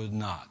understood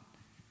not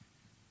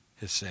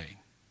his saying.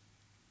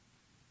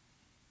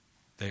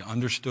 They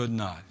understood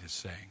not his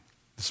saying.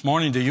 This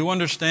morning, do you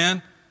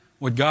understand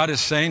what God is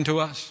saying to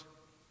us?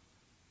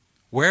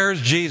 Where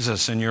is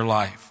Jesus in your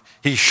life?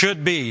 He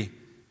should be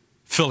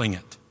filling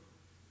it.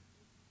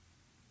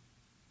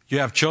 You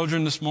have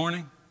children this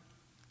morning?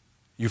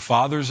 You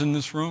fathers in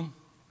this room?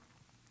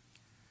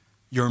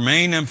 Your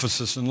main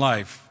emphasis in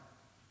life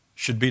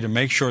should be to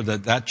make sure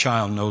that that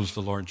child knows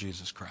the Lord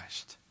Jesus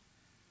Christ.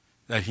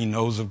 That he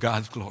knows of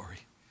God's glory.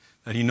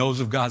 That he knows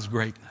of God's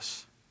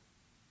greatness.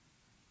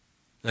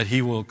 That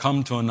he will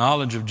come to a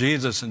knowledge of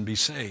Jesus and be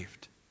saved.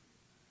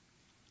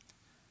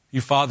 You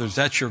fathers,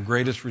 that's your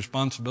greatest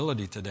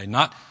responsibility today.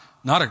 Not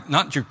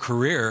your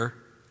career.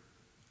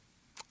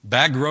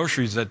 Bag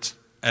groceries at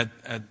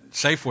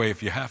Safeway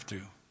if you have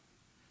to.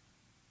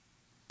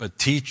 But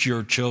teach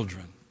your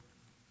children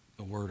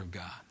the Word of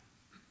God.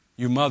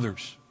 You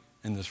mothers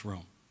in this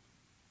room.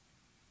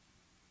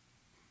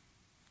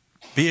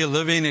 Be a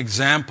living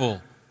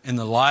example in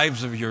the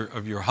lives of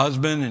your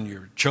husband and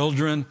your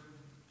children.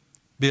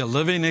 Be a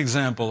living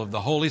example of the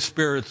Holy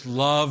Spirit's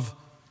love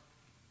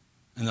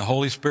and the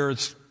Holy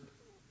Spirit's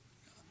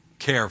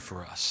care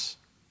for us.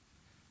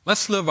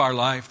 Let's live our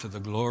life to the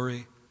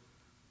glory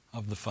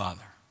of the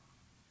Father.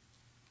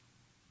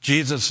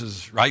 Jesus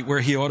is right where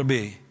he ought to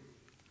be.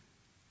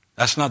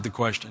 That's not the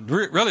question.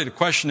 Really, the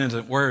question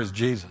isn't where is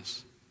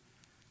Jesus?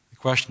 The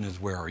question is,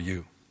 where are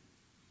you?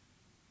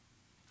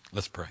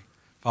 Let's pray.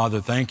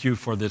 Father, thank you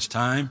for this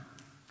time.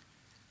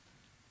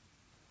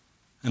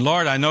 And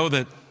Lord, I know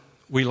that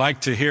we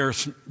like to hear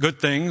good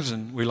things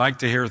and we like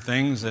to hear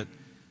things that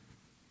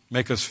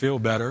make us feel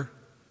better.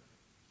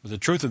 But the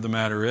truth of the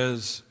matter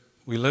is,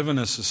 we live in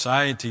a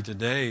society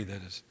today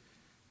that is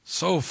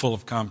so full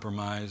of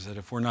compromise that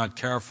if we're not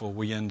careful,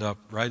 we end up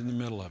right in the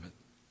middle of it.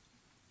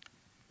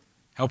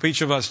 Help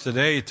each of us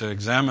today to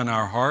examine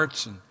our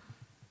hearts and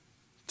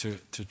to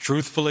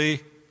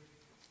truthfully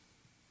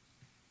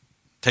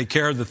take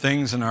care of the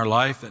things in our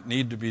life that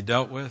need to be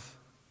dealt with.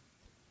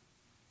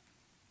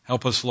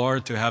 Help us,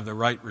 Lord, to have the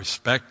right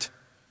respect,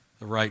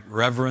 the right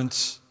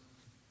reverence,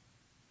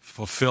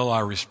 fulfill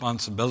our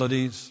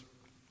responsibilities.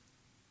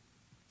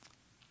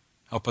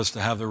 Help us to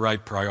have the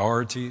right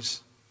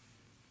priorities,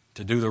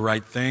 to do the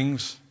right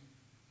things.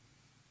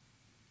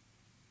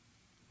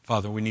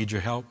 Father, we need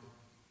your help.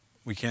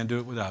 We can't do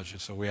it without you,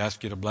 so we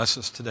ask you to bless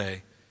us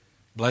today.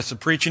 Bless the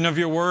preaching of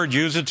your word.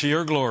 Use it to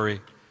your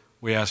glory.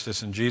 We ask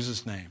this in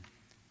Jesus' name.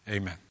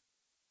 Amen.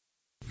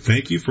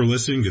 Thank you for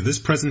listening to this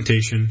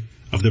presentation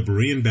of the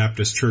Berean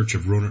Baptist Church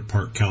of Rohnert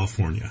Park,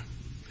 California.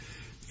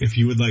 If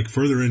you would like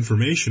further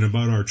information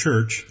about our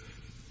church,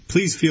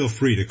 please feel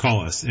free to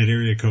call us at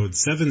area code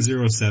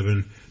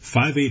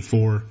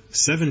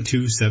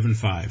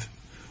 707-584-7275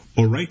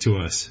 or write to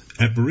us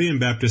at Berean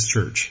Baptist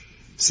Church,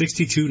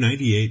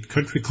 6298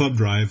 Country Club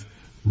Drive,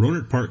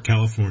 Rohnert Park,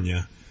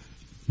 California,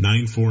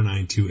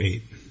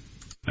 94928.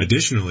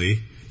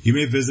 Additionally, you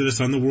may visit us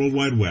on the World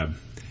Wide Web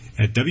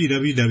at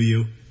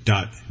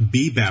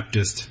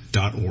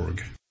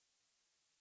www.bbaptist.org.